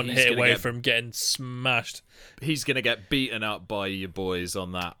be one hit away from getting smashed. He's going to get beaten up by your boys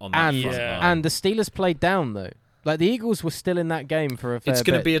on that front And line. the Steelers played down, though. Like, the Eagles were still in that game for a fair It's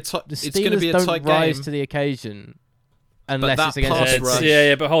going to bit. be it's going to be a don't tight rise game. to the occasion unless that it's against pass Pittsburgh. rush-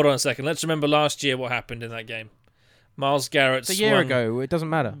 Yeah, but hold on a second. Let's remember last year what happened in that game. Miles Garrett It's a year ago. It doesn't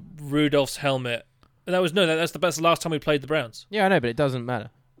matter. Rudolph's helmet. That's the last time we played the Browns. Yeah, I know, but it doesn't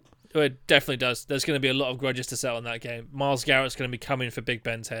matter. It definitely does. There's going to be a lot of grudges to settle in that game. Miles Garrett's going to be coming for Big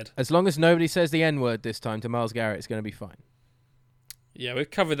Ben's head. As long as nobody says the N-word this time to Myles Garrett, it's going to be fine. Yeah,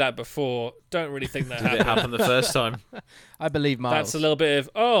 we've covered that before. Don't really think that Did it happened. happen the first time? I believe Miles. That's a little bit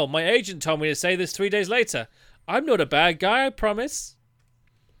of, my agent told me to say this 3 days later. I'm not a bad guy, I promise.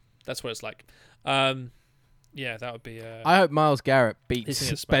 That's what it's like. Yeah, that would be... I hope Myles Garrett He's beats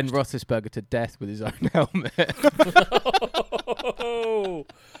gonna get Ben smashed. Roethlisberger to death with his own helmet. Oh,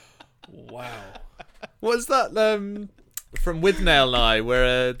 wow. What's that from Withnail and I,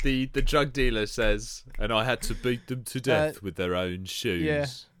 where the drug dealer says, and I had to beat them to death with their own shoes. yeah.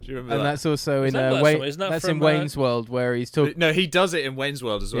 Do you remember And that? that's also in that Wayne. isn't that That's from, in Wayne's World, where he's talking. No, he does it in Wayne's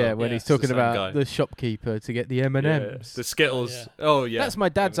World as well. Yeah, when Yeah, he's it's talking the same about guy. the shopkeeper to get the M&Ms. The Skittles. Yeah. Oh, yeah. That's my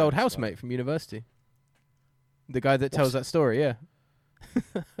dad's old M&Ms, housemate from university. The guy that tells that story, yeah.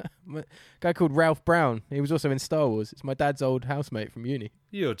 Guy called Ralph Brown. He was also in Star Wars. It's my dad's old housemate from uni.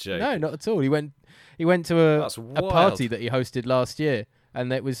 You're joking. No, not at all. He went to That's a wild. party that he hosted last year,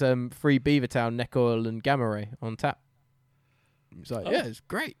 and it was free Beavertown, neck oil, and gamma ray on tap. He was like, yeah, it's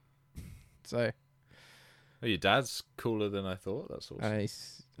great. So Oh, your dad's cooler than I thought. That's awesome.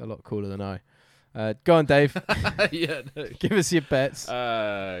 he's a lot cooler than I. Go on, Dave. Yeah. No. Give us your bets.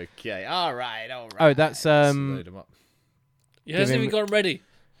 Okay. All right. Oh, that's Let's load 'em up. He hasn't Give even got him ready.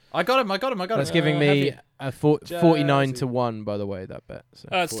 I got him. that's him. giving have me you? a 49 to 1, by the way. That bet. So.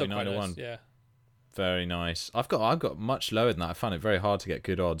 That's still 49 quite to nice. 1. Yeah. Very nice. I've got much lower than that. I found it very hard to get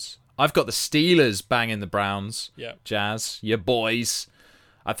good odds. I've got the Steelers banging the Browns. Yeah. Jazz, your boys.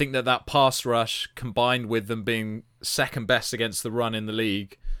 I think that pass rush combined with them being second best against the run in the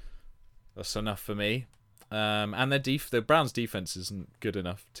league, that's enough for me. And the Browns' defense isn't good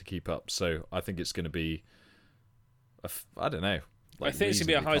enough to keep up, so I think it's going to be, I don't know. I think it's going to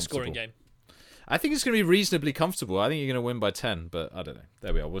be a high-scoring game. I think it's going to be reasonably comfortable. I think you're going to win by 10, but I don't know.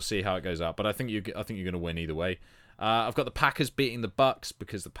 There we are. We'll see how it goes out. But I think you're going to win either way. I've got the Packers beating the Bucks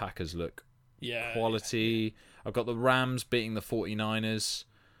because the Packers look quality. I've got the Rams beating the 49ers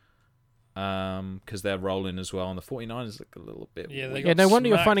because they're rolling as well. And the 49ers look a little bit weak. Yeah, no wonder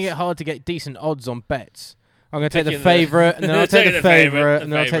you're smacked. finding it hard to get decent odds on bets. I'm going to take the Picking favourite, and then I'll take Taking the the favourite, favourite,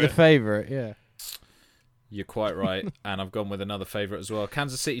 and then I'll take the favourite. Yeah. You're quite right. And I've gone with another favourite as well.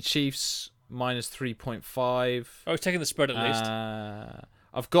 Kansas City Chiefs minus 3.5. I was taking the spread at least.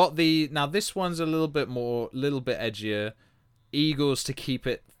 I've got now this one's a little bit edgier. Eagles to keep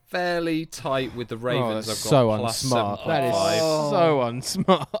it fairly tight with the Ravens. I've got so plus unsmart. That is 7.5. so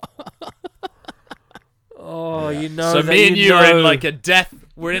unsmart. Oh, you know. So that me and you are know. in like a death.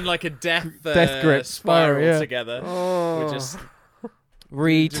 We're in like a death grip spiral yeah. together. Oh. We're just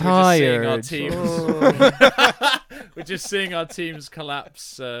Retired. We're just seeing our teams. We're just seeing our teams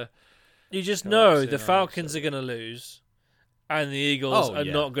collapse. You just know collapse the in, Falcons are going to lose, and the Eagles Oh, are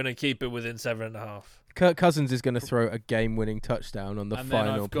yeah. not going to keep it within 7.5. Kirk Cousins is going to throw a game-winning touchdown on the And then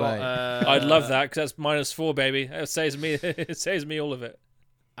final I've got, play. I'd love that because that's -4, baby. It saves me. It saves me all of it.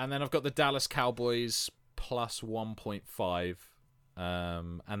 And then I've got the Dallas Cowboys plus 1.5.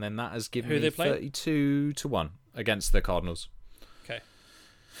 And then that has given Who me they playing? 32-1 against the Cardinals. Okay.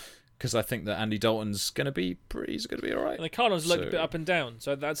 Because I think that Andy Dalton's going to be all right. And the Cardinals looked a So- bit up and down,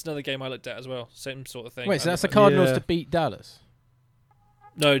 so that's another game I looked at as well. Same sort of thing. Wait, so that's the And- Cardinals Yeah. to beat Dallas?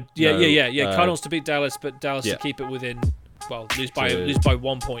 No, No, Cardinals to beat Dallas, but Dallas yeah. to keep it within. Well, lose by To-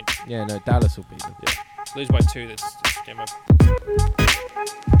 1 point. Yeah, no, Dallas will beat them. Lose by 2. This game up.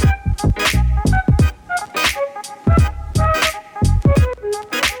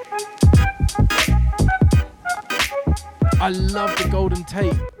 I love the Golden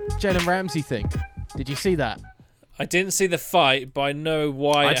Tate Jalen Ramsey thing. Did you see that? I didn't see the fight, but I know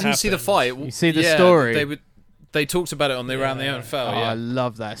why. I it didn't see the happened. fight. You see the Yeah, story? They talked about it on the Around the Yeah. NFL. Oh, Yeah. I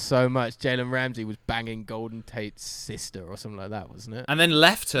love that so much. Jalen Ramsey was banging Golden Tate's sister or something like that, wasn't it? And then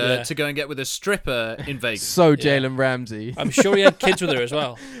left her Yeah. to go and get with a stripper in Vegas. So Jalen Ramsey. I'm sure he had kids with her as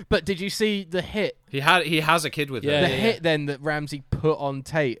well. But did you see the hit? He has a kid with Yeah, her. The hit then that Ramsey put on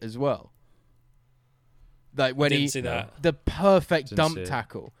Tate as well. Like when Didn't he see that. the perfect Didn't dump see it.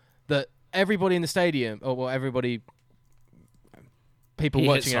 tackle that everybody in the stadium, or well, everybody, people He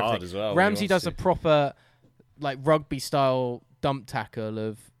watching hits hard everything. as well, Ramsey does a obviously. proper like rugby style dump tackle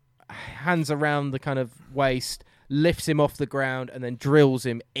of hands around the kind of waist, lifts him off the ground, and then drills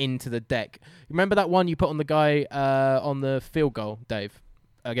him into the deck. Remember that one you put on the guy on the field goal, Dave,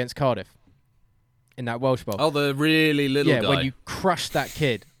 against Cardiff in that Welsh Bowl? Oh, the really little yeah, guy. when you crushed that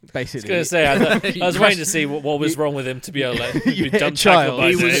kid, I basically. was going to say, I was waiting to see what was wrong with him to be able to You be hit a dumb child. tackled by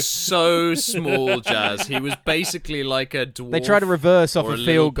He Dave. was so small, Jazz. He was basically like a dwarf. They tried to reverse off or a a little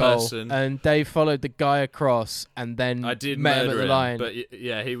field goal, person. and Dave followed the guy across, and then I did met him at murder the him, line. but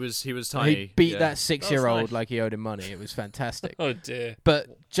yeah, he was tiny. He beat yeah. that 6-year-old nice. like he owed him money. It was fantastic. Oh dear.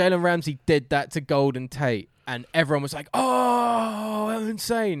 But Jalen Ramsey did that to Golden Tate, and everyone was like, "Oh,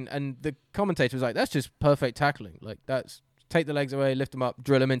 insane!" And the commentator was like, "That's just perfect tackling. Like that's take the legs away, lift him up,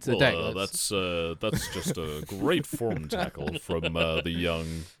 drill him into the deck." That's just a great form tackle from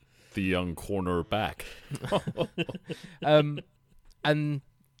the young corner back. And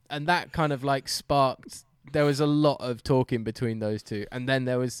that kind of like sparked. There was a lot of talking between those two, and then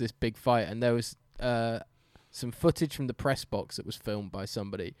there was this big fight, and there was some footage from the press box that was filmed by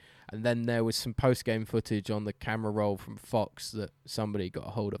somebody, and then there was some post-game footage on the camera roll from Fox that somebody got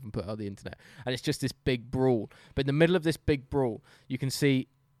a hold of and put on the internet, and it's just this big brawl. But in the middle of this big brawl, you can see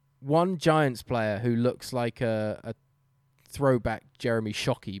one Giants player who looks like a throwback Jeremy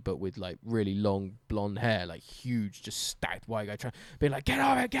Shockey, but with like really long blonde hair, like huge, just stacked white guy trying be like, get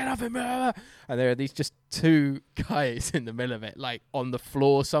off him, and there are these just two guys in the middle of it, like on the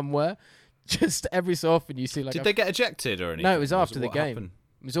floor somewhere. Just every so often you see like Did they get ejected or anything? No, it was Or after the what game. happened?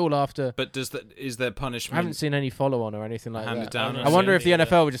 It was all after. But is there I punishment? haven't seen any follow on or anything like Handed that. down I or wonder if the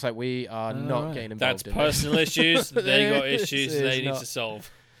anything, NFL were just like, we are not right. getting That's involved in personal issues. They got This issues is they need not- to solve.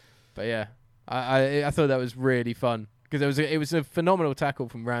 But yeah, I thought that was really fun because it was a phenomenal tackle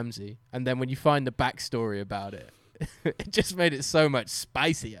from Ramsey, and then when you find the backstory about it, it just made it so much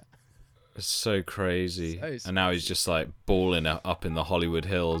spicier. It's so crazy. So And now he's just like balling up in the Hollywood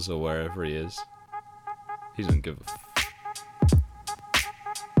Hills or wherever he is. He doesn't give a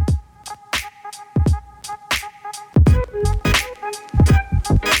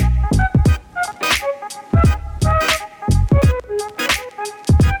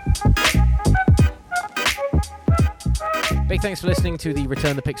Big thanks for listening to the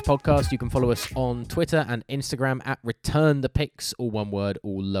Return the Picks podcast. You can follow us on Twitter and Instagram at Return the Picks, all one word,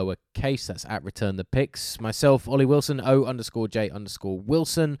 all lowercase. That's at Return the Picks. Myself, Ollie Wilson,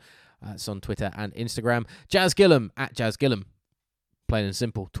 O_J_Wilson. That's on Twitter and Instagram. Jazz Gillum at Jazz Gillum. Plain and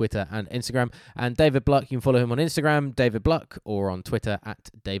simple, Twitter and Instagram. And David Bluck, you can follow him on Instagram, David Bluck, or on Twitter at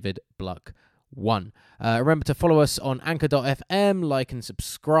David Bluck1. Remember to follow us on anchor.fm, like and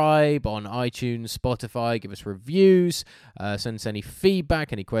subscribe on iTunes, Spotify, give us reviews, send us any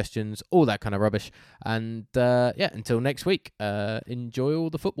feedback, any questions, all that kind of rubbish. And until next week, enjoy all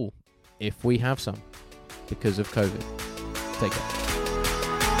the football, if we have some, because of COVID. Take care.